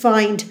need to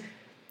find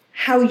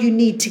how you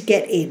need to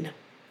get in.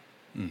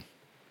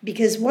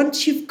 Because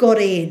once you've got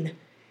in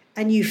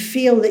and you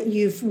feel that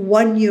you've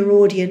won your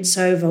audience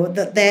over,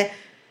 that they're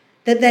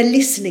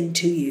listening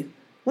to you,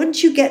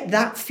 once you get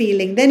that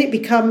feeling, then it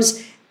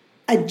becomes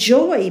a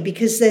joy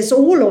because there's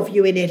all of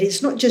you in it.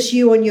 It's not just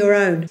you on your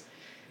own.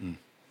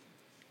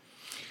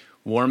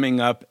 Warming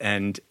up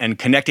and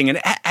connecting.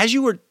 And as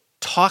you were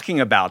talking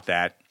about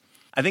that,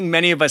 I think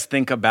many of us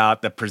think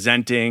about the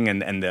presenting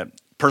and the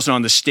person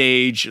on the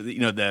stage,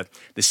 the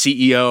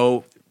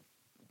CEO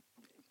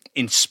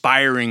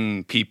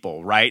inspiring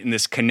people, right? And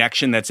this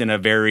connection that's in a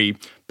very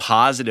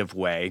positive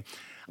way.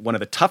 One of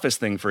the toughest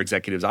things for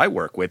executives I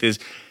work with is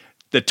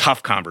the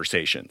tough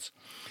conversations.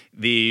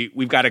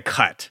 We've got to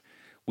cut.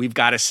 We've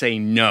got to say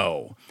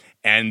no.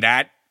 And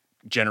that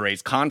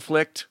generates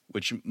conflict,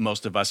 which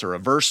most of us are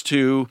averse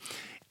to.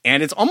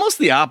 And it's almost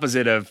the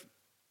opposite of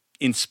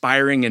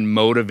inspiring and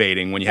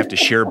motivating when you have to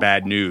share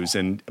bad news.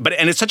 And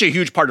it's such a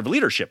huge part of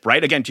leadership,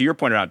 right? Again, to your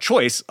point around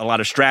choice, a lot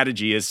of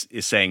strategy is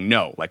saying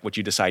no, like what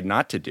you decide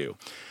not to do.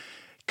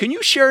 Can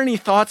you share any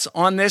thoughts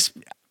on this?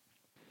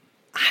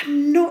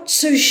 I'm not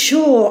so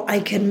sure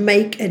I can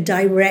make a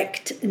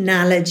direct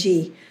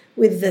analogy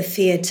with the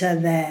theatre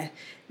there,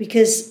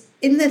 because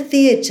in the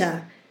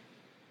theatre,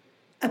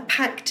 a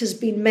pact has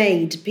been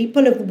made.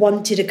 People have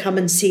wanted to come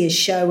and see a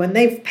show and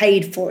they've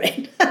paid for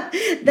it.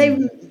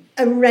 They've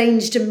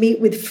arranged to meet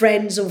with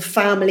friends or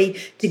family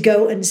to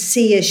go and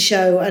see a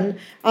show. And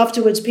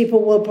afterwards,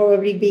 people will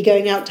probably be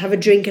going out to have a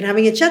drink and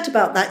having a chat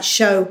about that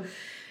show.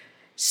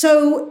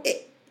 So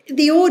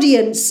the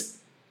audience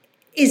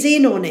is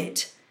in on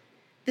it.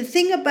 The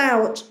thing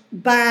about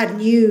bad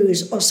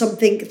news or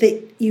something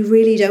that you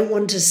really don't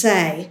want to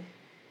say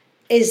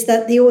is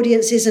that the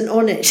audience isn't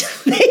on it.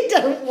 They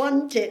don't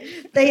want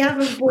it. They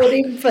haven't bought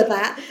in for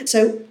that.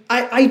 So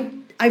I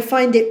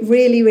find it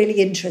really, really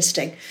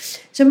interesting.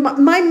 So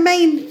my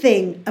main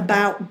thing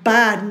about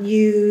bad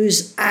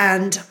news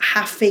and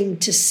having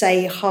to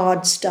say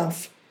hard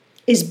stuff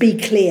is be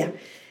clear.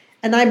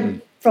 And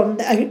I'm from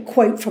a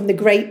quote from the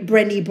great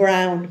Brené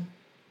Brown.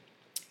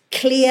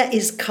 Clear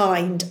is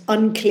kind,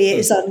 unclear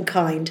is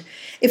unkind.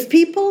 If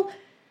people,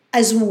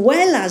 as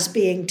well as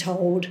being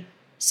told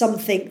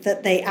something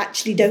that they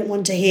actually don't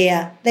want to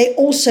hear, they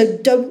also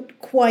don't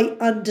quite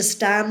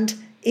understand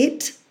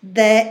it,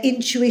 their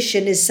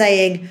intuition is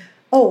saying,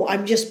 oh,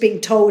 I'm just being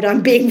told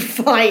I'm being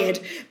fired,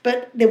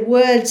 but the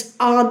words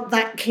aren't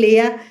that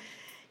clear.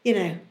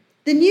 The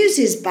news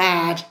is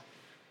bad.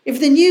 If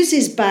the news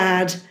is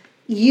bad,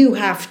 you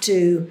have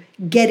to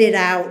get it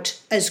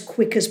out as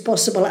quick as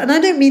possible. And I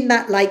don't mean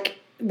that like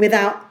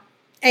without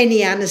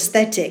any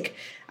anesthetic.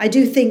 I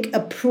do think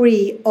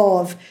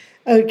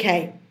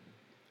okay,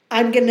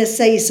 I'm going to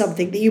say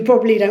something that you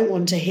probably don't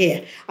want to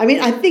hear. I mean,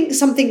 I think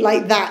something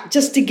like that,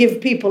 just to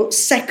give people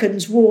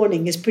seconds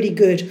warning, is pretty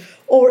good.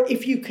 Or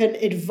if you can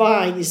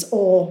advise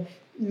or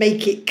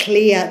make it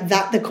clear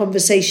that the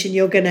conversation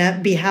you're going to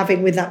be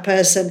having with that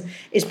person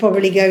is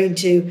probably going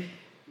to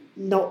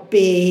not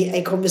be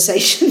a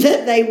conversation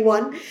that they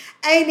want.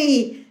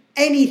 Anything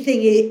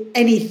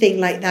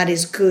like that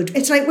is good.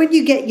 It's like when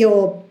you get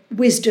your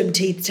wisdom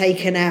teeth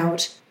taken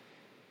out,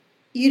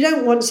 you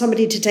don't want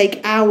somebody to take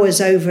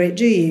hours over it,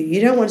 do you? You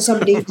don't want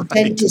somebody, the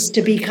dentist,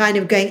 to be kind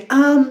of going,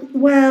 ow,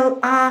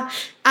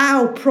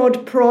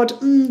 prod,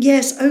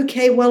 yes,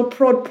 okay, well,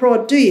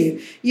 prod, do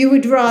you? You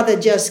would rather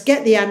just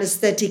get the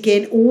anaesthetic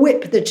in,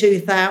 whip the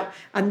tooth out,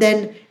 and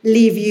then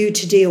leave you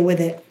to deal with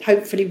it,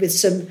 hopefully with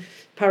some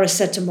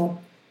paracetamol.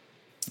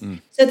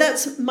 So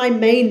that's my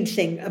main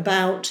thing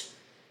about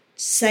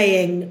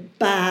saying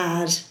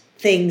bad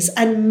things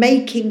and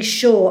making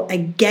sure,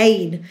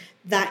 again,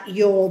 that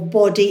your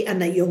body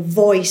and that your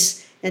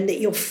voice and that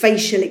your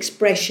facial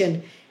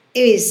expression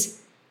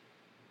is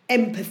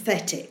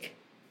empathetic.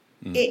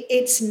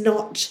 It's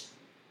not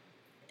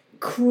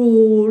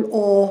cruel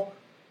or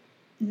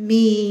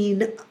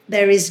mean.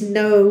 There is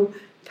no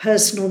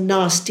personal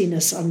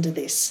nastiness under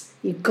this.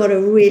 You've got to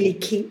really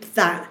keep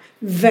that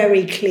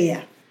very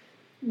clear.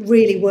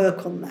 Really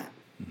work on that.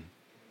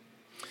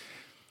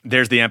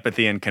 There's the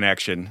empathy and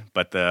connection,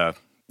 but the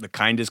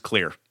kind is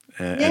clear.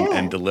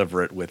 And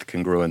deliver it with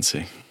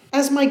congruency.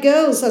 As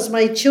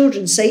my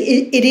children say,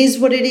 it is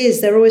what it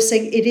is. They're always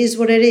saying, it is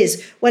what it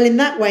is. Well, in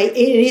that way,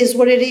 it is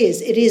what it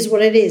is. It is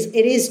what it is.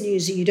 It is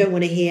news that you don't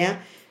want to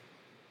hear.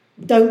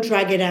 Don't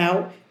drag it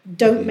out.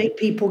 Don't make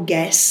people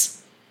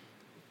guess.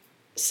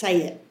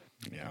 Say it.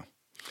 Yeah.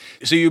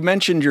 So you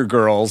mentioned your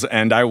girls,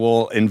 and I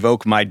will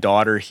invoke my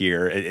daughter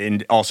here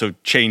and also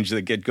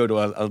go to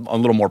a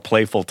little more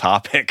playful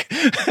topic,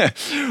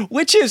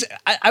 which is,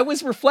 I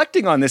was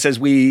reflecting on this as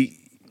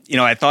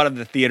I thought of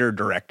the theater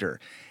director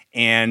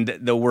and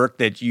the work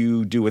that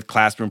you do with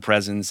classroom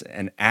presence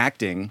and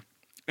acting.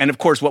 And of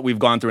course, what we've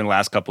gone through in the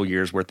last couple of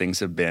years where things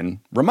have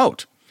been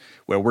remote,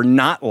 where we're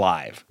not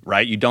live,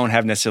 right? You don't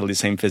have necessarily the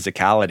same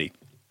physicality.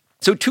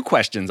 So 2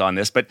 questions on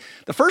this, but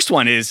the first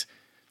one is,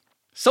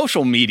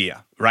 social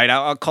media, right?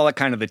 I'll call it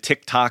kind of the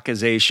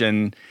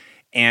TikTokization.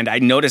 And I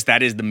noticed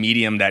that is the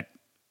medium that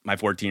my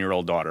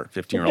 15-year-old daughter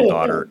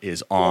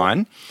is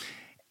on.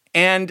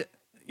 And,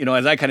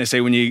 as I kind of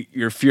say, when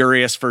you're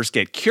furious, first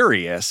get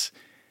curious.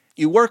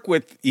 You work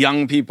with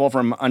young people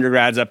from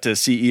undergrads up to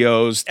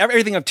CEOs.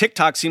 Everything of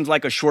TikTok seems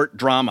like a short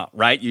drama,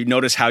 right? You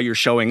notice how you're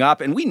showing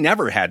up. And we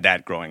never had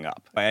that growing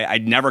up. I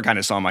never kind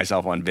of saw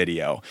myself on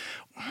video.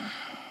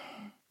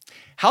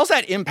 How's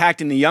that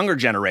impacting the younger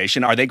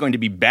generation? Are they going to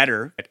be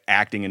better at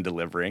acting and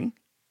delivering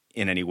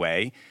in any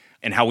way?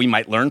 And how we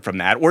might learn from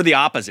that? Or the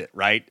opposite,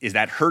 right? Is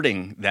that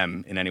hurting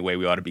them in any way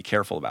we ought to be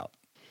careful about?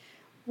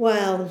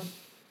 Well,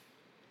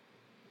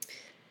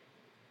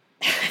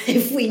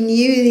 if we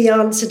knew the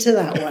answer to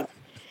that one.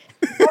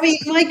 I mean,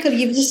 Michael,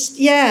 you've just,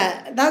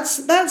 that's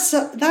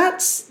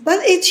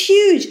it's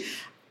huge.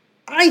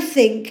 I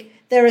think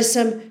there are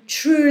some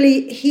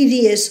truly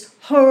hideous,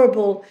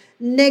 horrible,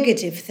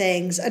 negative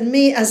things. And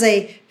me as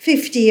a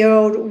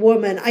 50-year-old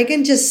woman, I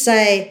can just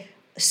say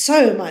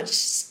so much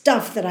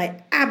stuff that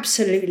I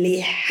absolutely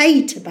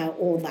hate about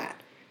all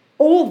that,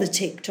 all the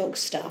TikTok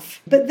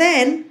stuff. But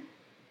then,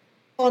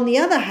 on the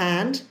other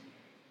hand,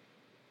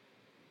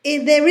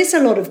 there is a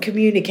lot of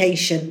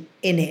communication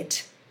in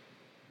it.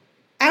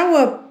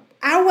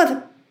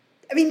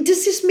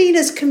 Does this mean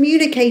as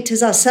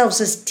communicators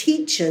ourselves, as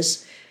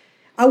teachers,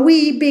 are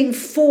we being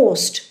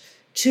forced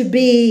to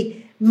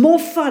be more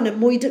fun and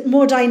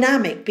more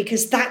dynamic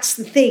because that's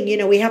the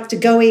thing, we have to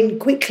go in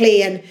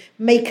quickly and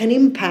make an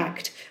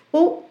impact?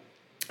 Well,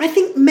 I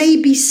think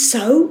maybe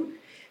so.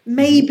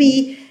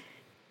 Maybe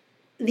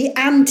the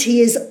ante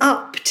is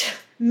upped.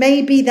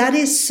 Maybe that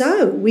is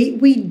so.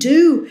 We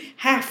do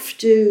have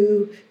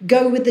to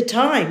go with the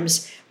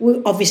times.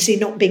 We're obviously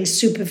not being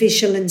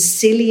superficial and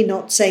silly,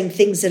 not saying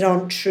things that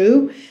aren't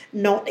true,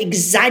 not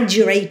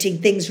exaggerating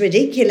things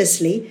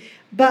ridiculously,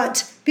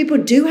 but people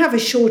do have a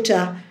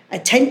shorter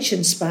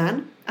attention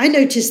span. I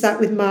noticed that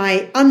with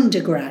my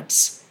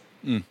undergrads.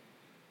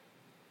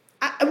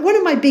 One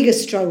of my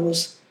biggest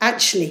struggles,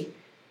 actually,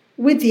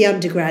 with the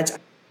undergrads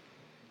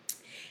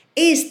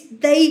is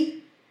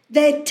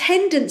their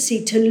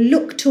tendency to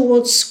look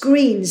towards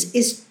screens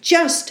is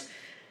just,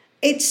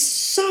 it's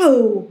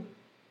so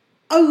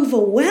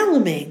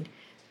overwhelming.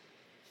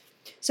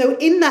 So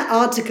in that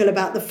article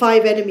about the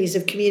 5 enemies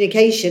of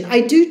communication,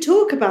 I do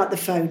talk about the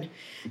phone.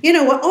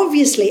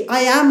 Obviously I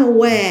am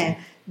aware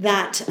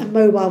that a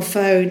mobile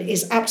phone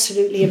is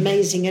absolutely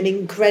amazing and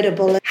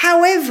incredible.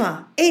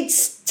 However,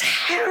 it's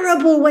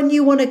terrible when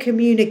you want to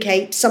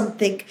communicate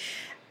something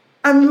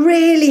and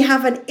really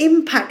have an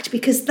impact,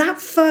 because that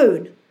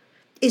phone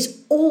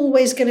is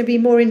always going to be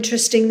more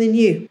interesting than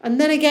you. And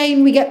then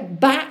again, we get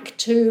back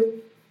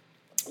to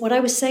what I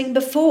was saying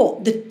before,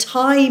 the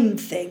time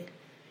thing,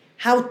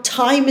 how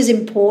time is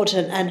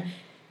important, and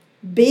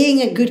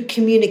being a good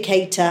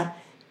communicator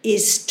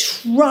is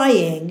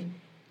trying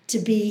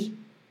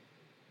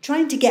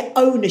to get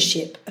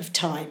ownership of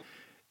time.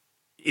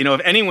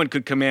 If anyone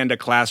could command a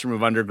classroom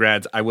of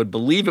undergrads, I would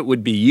believe it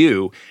would be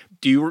you.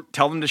 Do you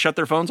tell them to shut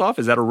their phones off?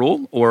 Is that a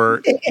rule?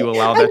 Or do you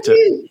allow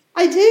that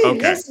I do. Okay.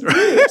 Yes, I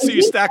do. So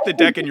you stack the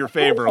deck in your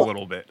favor a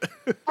little bit.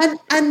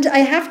 And I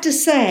have to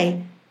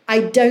say,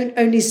 I don't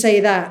only say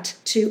that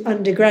to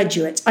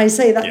undergraduates. I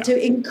say that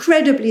to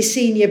incredibly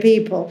senior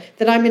people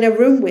that I'm in a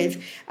room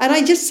with. And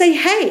I just say,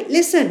 hey,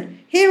 listen,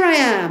 here I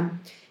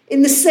am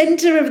in the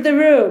center of the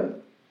room.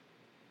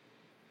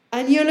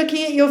 And you're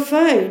looking at your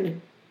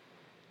phone.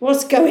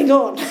 What's going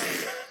on?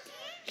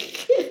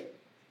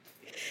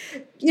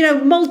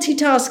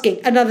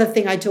 Multitasking, another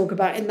thing I talk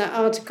about in that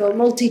article,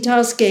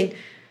 multitasking.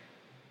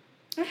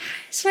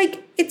 It's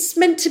like, it's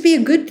meant to be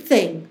a good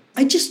thing.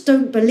 I just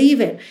don't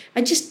believe it.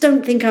 I just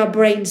don't think our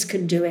brains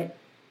can do it.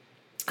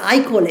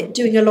 I call it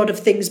doing a lot of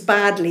things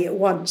badly at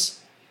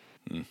once.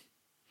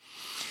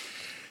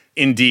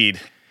 Indeed.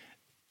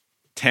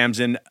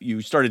 Tamzin,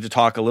 you started to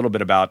talk a little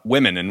bit about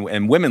women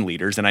and women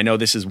leaders, and I know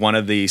this is one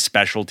of the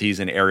specialties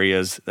and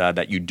areas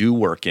that you do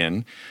work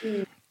in.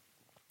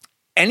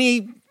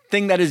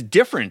 Anything that is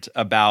different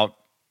about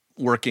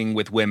working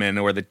with women,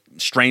 or the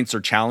strengths or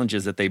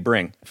challenges that they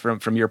bring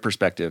from your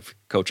perspective,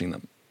 coaching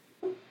them?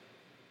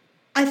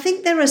 I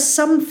think there are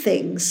some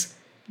things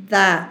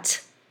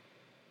that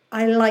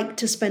I like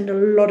to spend a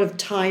lot of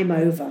time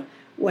over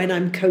when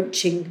I'm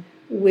coaching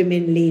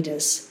women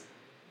leaders.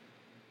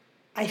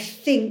 I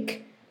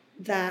think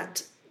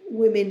that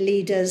women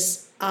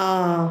leaders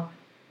are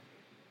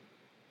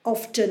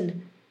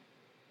often,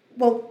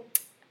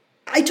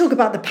 I talk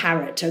about the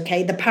parrot,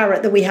 okay? The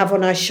parrot that we have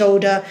on our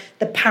shoulder,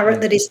 the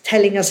parrot that is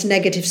telling us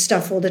negative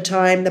stuff all the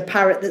time, the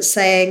parrot that's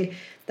saying,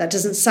 that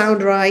doesn't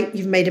sound right,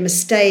 you've made a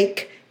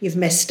mistake, you've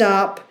messed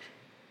up,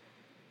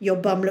 your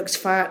bum looks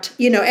fat,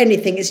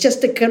 anything. It's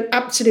just an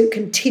absolute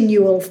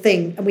continual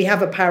thing. And we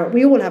have a parrot.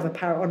 We all have a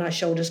parrot on our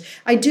shoulders.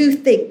 I do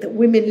think that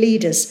women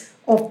leaders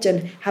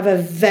often have a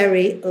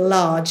very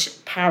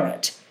large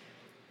parrot.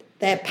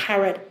 Their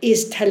parrot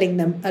is telling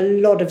them a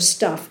lot of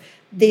stuff.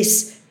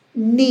 This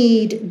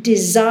need,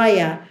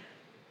 desire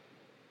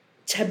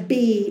to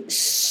be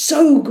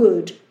so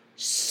good,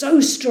 so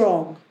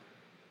strong.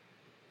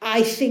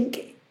 I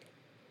think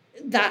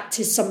that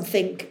is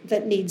something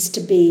that needs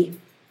to be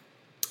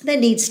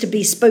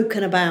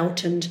spoken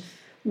about and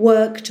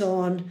worked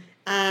on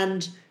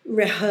and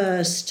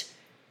rehearsed,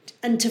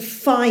 and to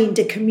find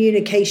a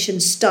communication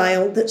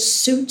style that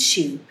suits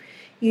you.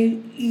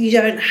 We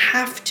don't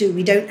have to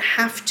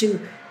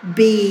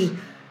be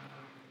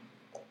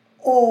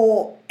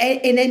or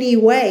in any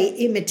way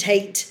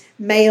imitate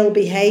male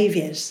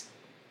behaviors.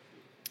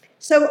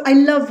 So I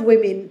love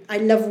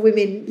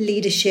women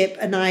leadership,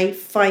 and I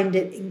find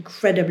it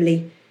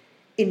incredibly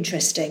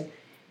interesting.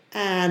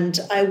 And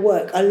I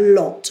work a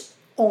lot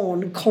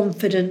on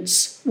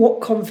confidence,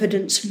 what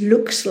confidence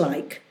looks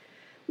like,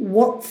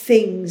 what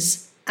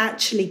things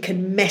actually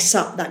can mess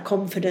up that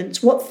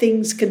confidence, what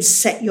things can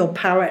set your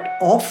parrot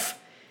off,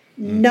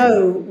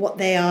 know what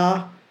they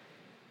are,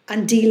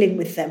 and dealing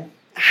with them,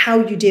 how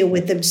you deal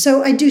with them.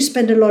 So I do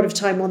spend a lot of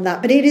time on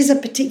that, but it is a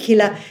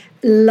particular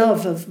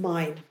love of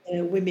mine,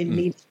 women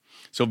leaders.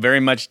 So very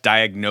much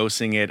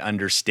diagnosing it,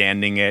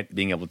 understanding it,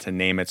 being able to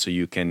name it so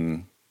you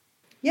can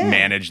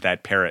manage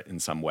that parrot in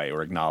some way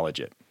or acknowledge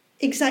it.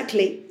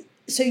 Exactly.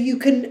 So you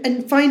can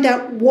and find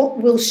out what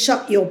will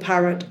shut your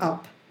parrot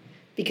up.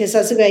 Because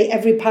as I say,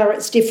 every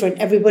parrot's different.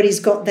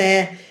 Everybody's got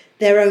their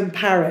own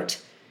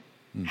parrot.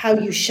 How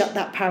you shut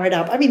that parrot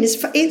up. I mean,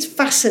 it's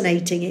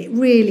fascinating. It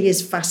really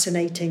is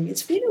fascinating.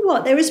 You know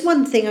what? There is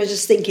one thing I was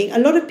just thinking. A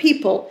lot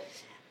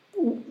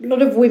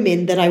of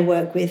women that I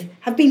work with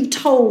have been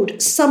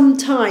told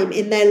sometime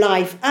in their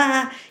life,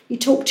 you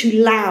talk too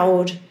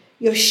loud,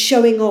 you're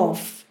showing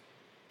off.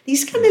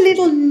 These kind of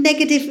little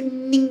negative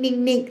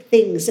ning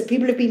things that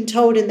people have been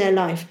told in their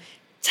life,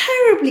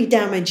 terribly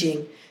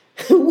damaging.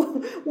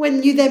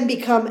 When you then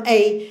become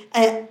a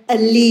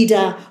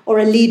leader or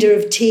a leader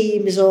of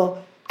teams,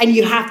 and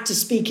you have to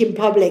speak in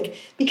public,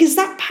 because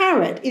that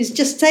parrot is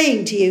just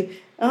saying to you,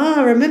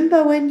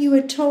 remember when you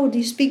were told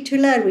you speak too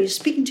loud? Well, you're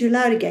speaking too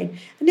loud again.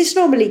 And it's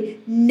normally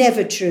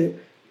never true.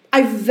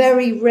 I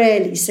very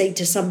rarely say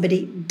to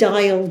somebody,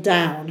 dial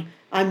down.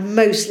 I'm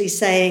mostly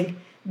saying,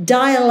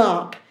 dial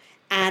up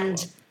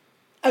and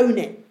own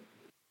it.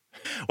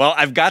 Well,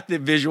 I've got the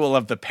visual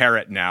of the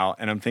parrot now,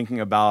 and I'm thinking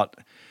about,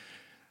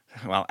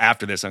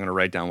 after this, I'm going to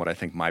write down what I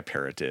think my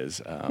parrot is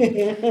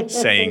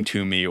saying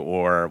to me,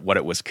 or what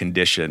it was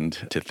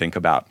conditioned to think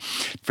about.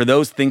 For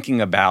those thinking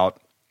about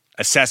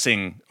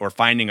assessing or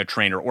finding a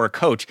trainer or a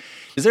coach,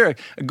 is there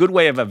a good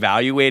way of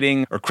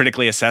evaluating or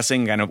critically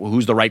assessing kind of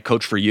who's the right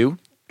coach for you?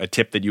 A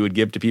tip that you would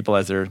give to people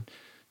as they're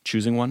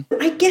choosing one?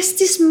 I guess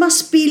this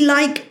must be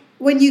like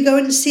when you go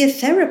and see a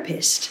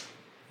therapist.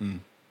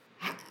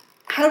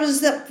 How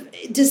does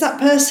that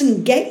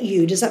person get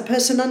you? Does that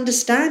person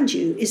understand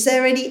you? Is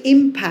there any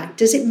impact?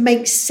 Does it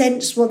make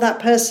sense what that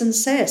person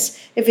says?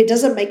 If it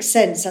doesn't make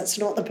sense, that's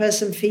not the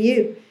person for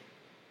you.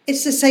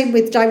 It's the same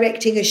with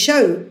directing a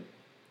show.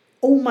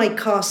 All my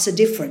casts are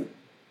different.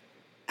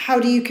 How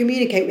do you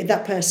communicate with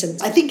that person?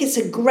 I think it's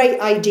a great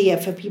idea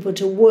for people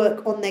to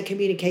work on their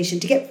communication,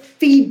 to get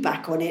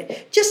feedback on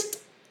it. Just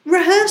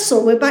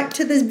rehearsal. We're back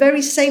to the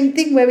very same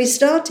thing where we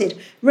started.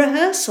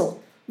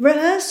 Rehearsal.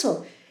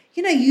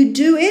 You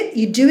do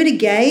it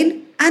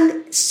again,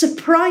 and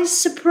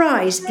surprise,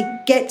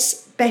 it gets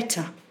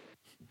better.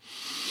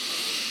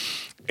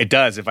 It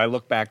does. If I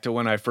look back to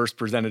when I first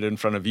presented in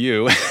front of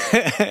you,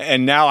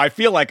 and now I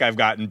feel like I've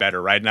gotten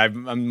better, right? And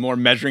I'm more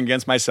measuring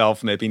against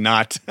myself, maybe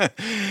not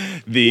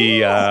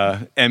the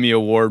Emmy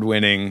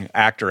Award-winning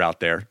actor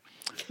out there.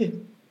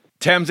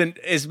 Tamzin,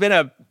 it's been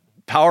a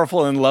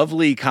powerful and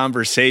lovely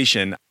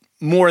conversation.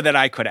 More that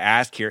I could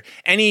ask here.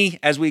 Any,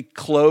 as we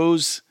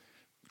close,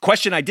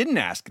 question I didn't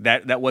ask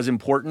that was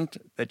important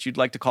that you'd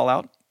like to call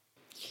out?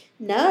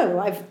 No,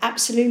 I've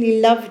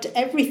absolutely loved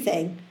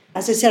everything.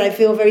 As I said, I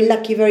feel very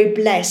lucky, very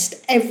blessed.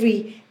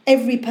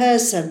 Every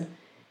person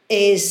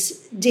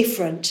is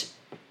different,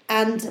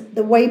 and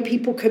the way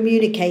people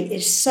communicate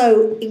is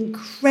so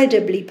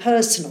incredibly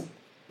personal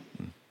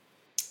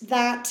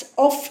that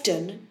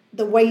often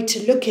the way to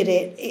look at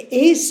it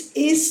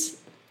is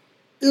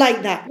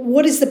like that.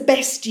 What is the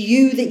best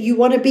you that you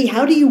want to be?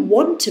 How do you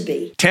want to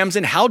be?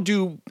 Tamzin,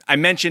 I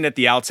mentioned at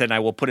the outset, and I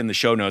will put in the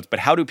show notes, but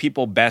how do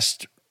people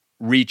best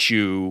reach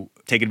you,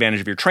 take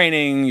advantage of your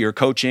training, your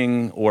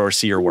coaching, or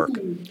see your work?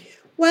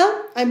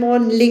 Well, I'm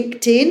on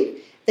LinkedIn.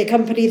 The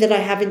company that I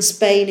have in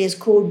Spain is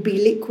called Be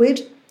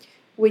Liquid,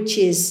 which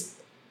is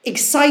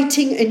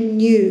exciting and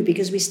new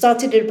because we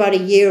started it about a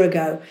year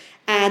ago.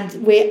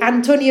 And we're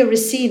Antonio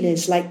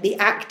Resines, like the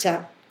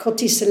actor,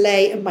 Coty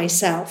Soleil and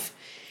myself.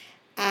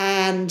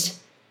 And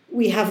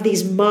we have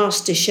these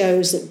master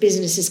shows that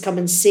businesses come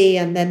and see,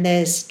 and then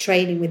there's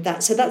training with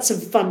that. So that's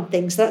some fun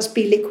things. That's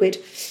Be Liquid.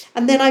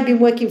 And then I've been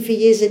working for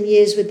years and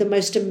years with the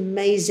most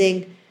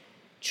amazing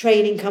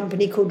training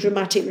company called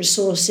Dramatic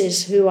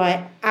Resources, who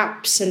I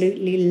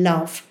absolutely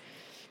love.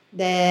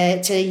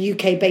 It's a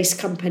UK-based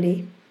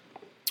company.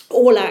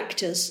 All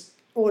actors,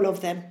 all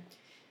of them.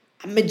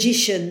 And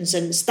magicians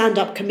and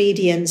stand-up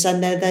comedians,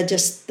 and they're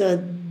just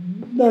the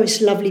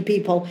most lovely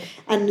people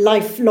and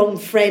lifelong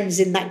friends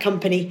in that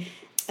company.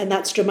 and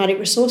that's Dramatic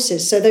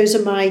Resources. So those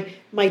are my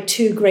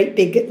two great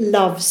big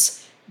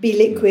loves, Be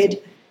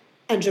Liquid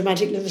and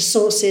Dramatic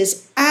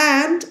Resources.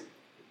 And,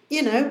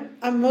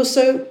 I'm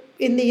also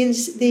in the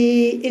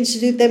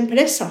Institute de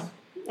Empresa.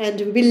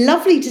 And it would be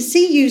lovely to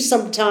see you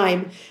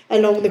sometime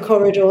along the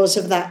corridors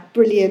of that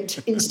brilliant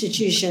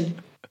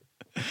institution.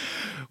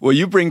 Well,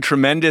 you bring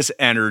tremendous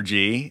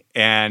energy.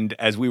 And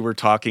as we were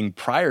talking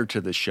prior to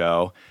the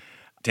show,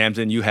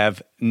 Tamzin, you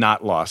have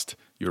not lost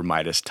your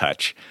Midas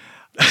touch.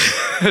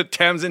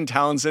 Tamzin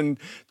Townsend,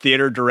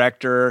 theater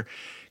director,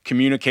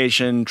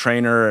 communication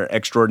trainer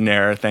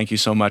extraordinaire, thank you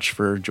so much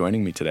for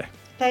joining me today.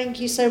 Thank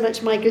you so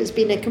much, Michael. It's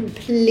been a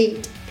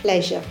complete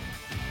pleasure.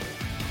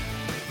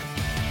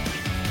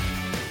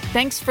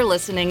 Thanks for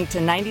listening to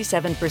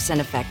 97%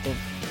 Effective,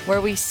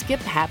 where we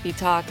skip happy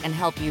talk and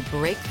help you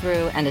break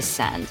through and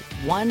ascend,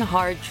 one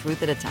hard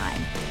truth at a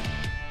time.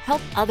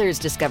 Help others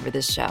discover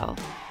this show.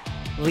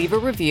 Leave a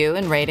review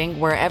and rating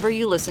wherever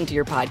you listen to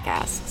your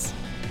podcasts.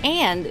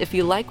 And if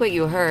you like what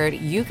you heard,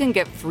 you can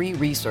get free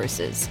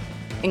resources,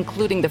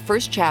 including the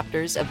first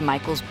chapters of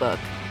Michael's book,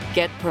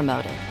 Get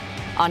Promoted,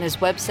 on his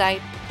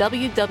website,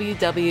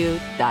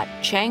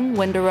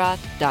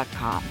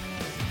 www.changwinderoth.com.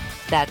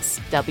 That's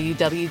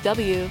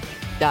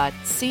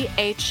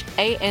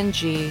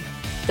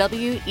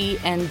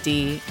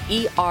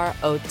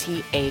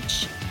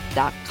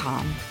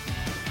www.changwenderoth.com.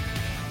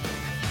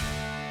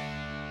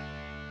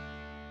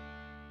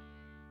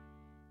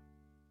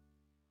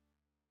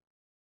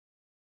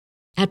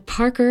 At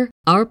Parker,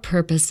 our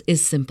purpose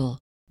is simple.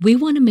 We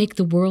want to make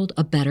the world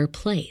a better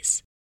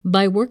place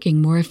by working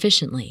more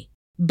efficiently,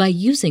 by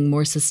using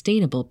more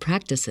sustainable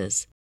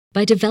practices,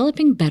 by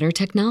developing better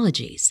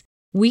technologies.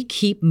 We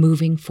keep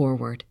moving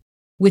forward.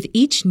 With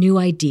each new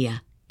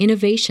idea,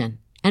 innovation,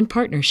 and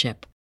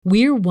partnership,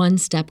 we're one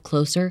step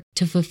closer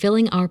to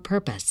fulfilling our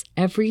purpose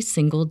every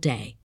single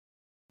day.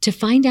 To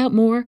find out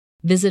more,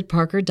 visit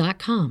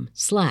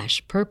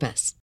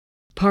parker.com/purpose.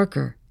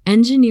 Parker,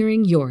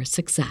 engineering your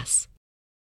success.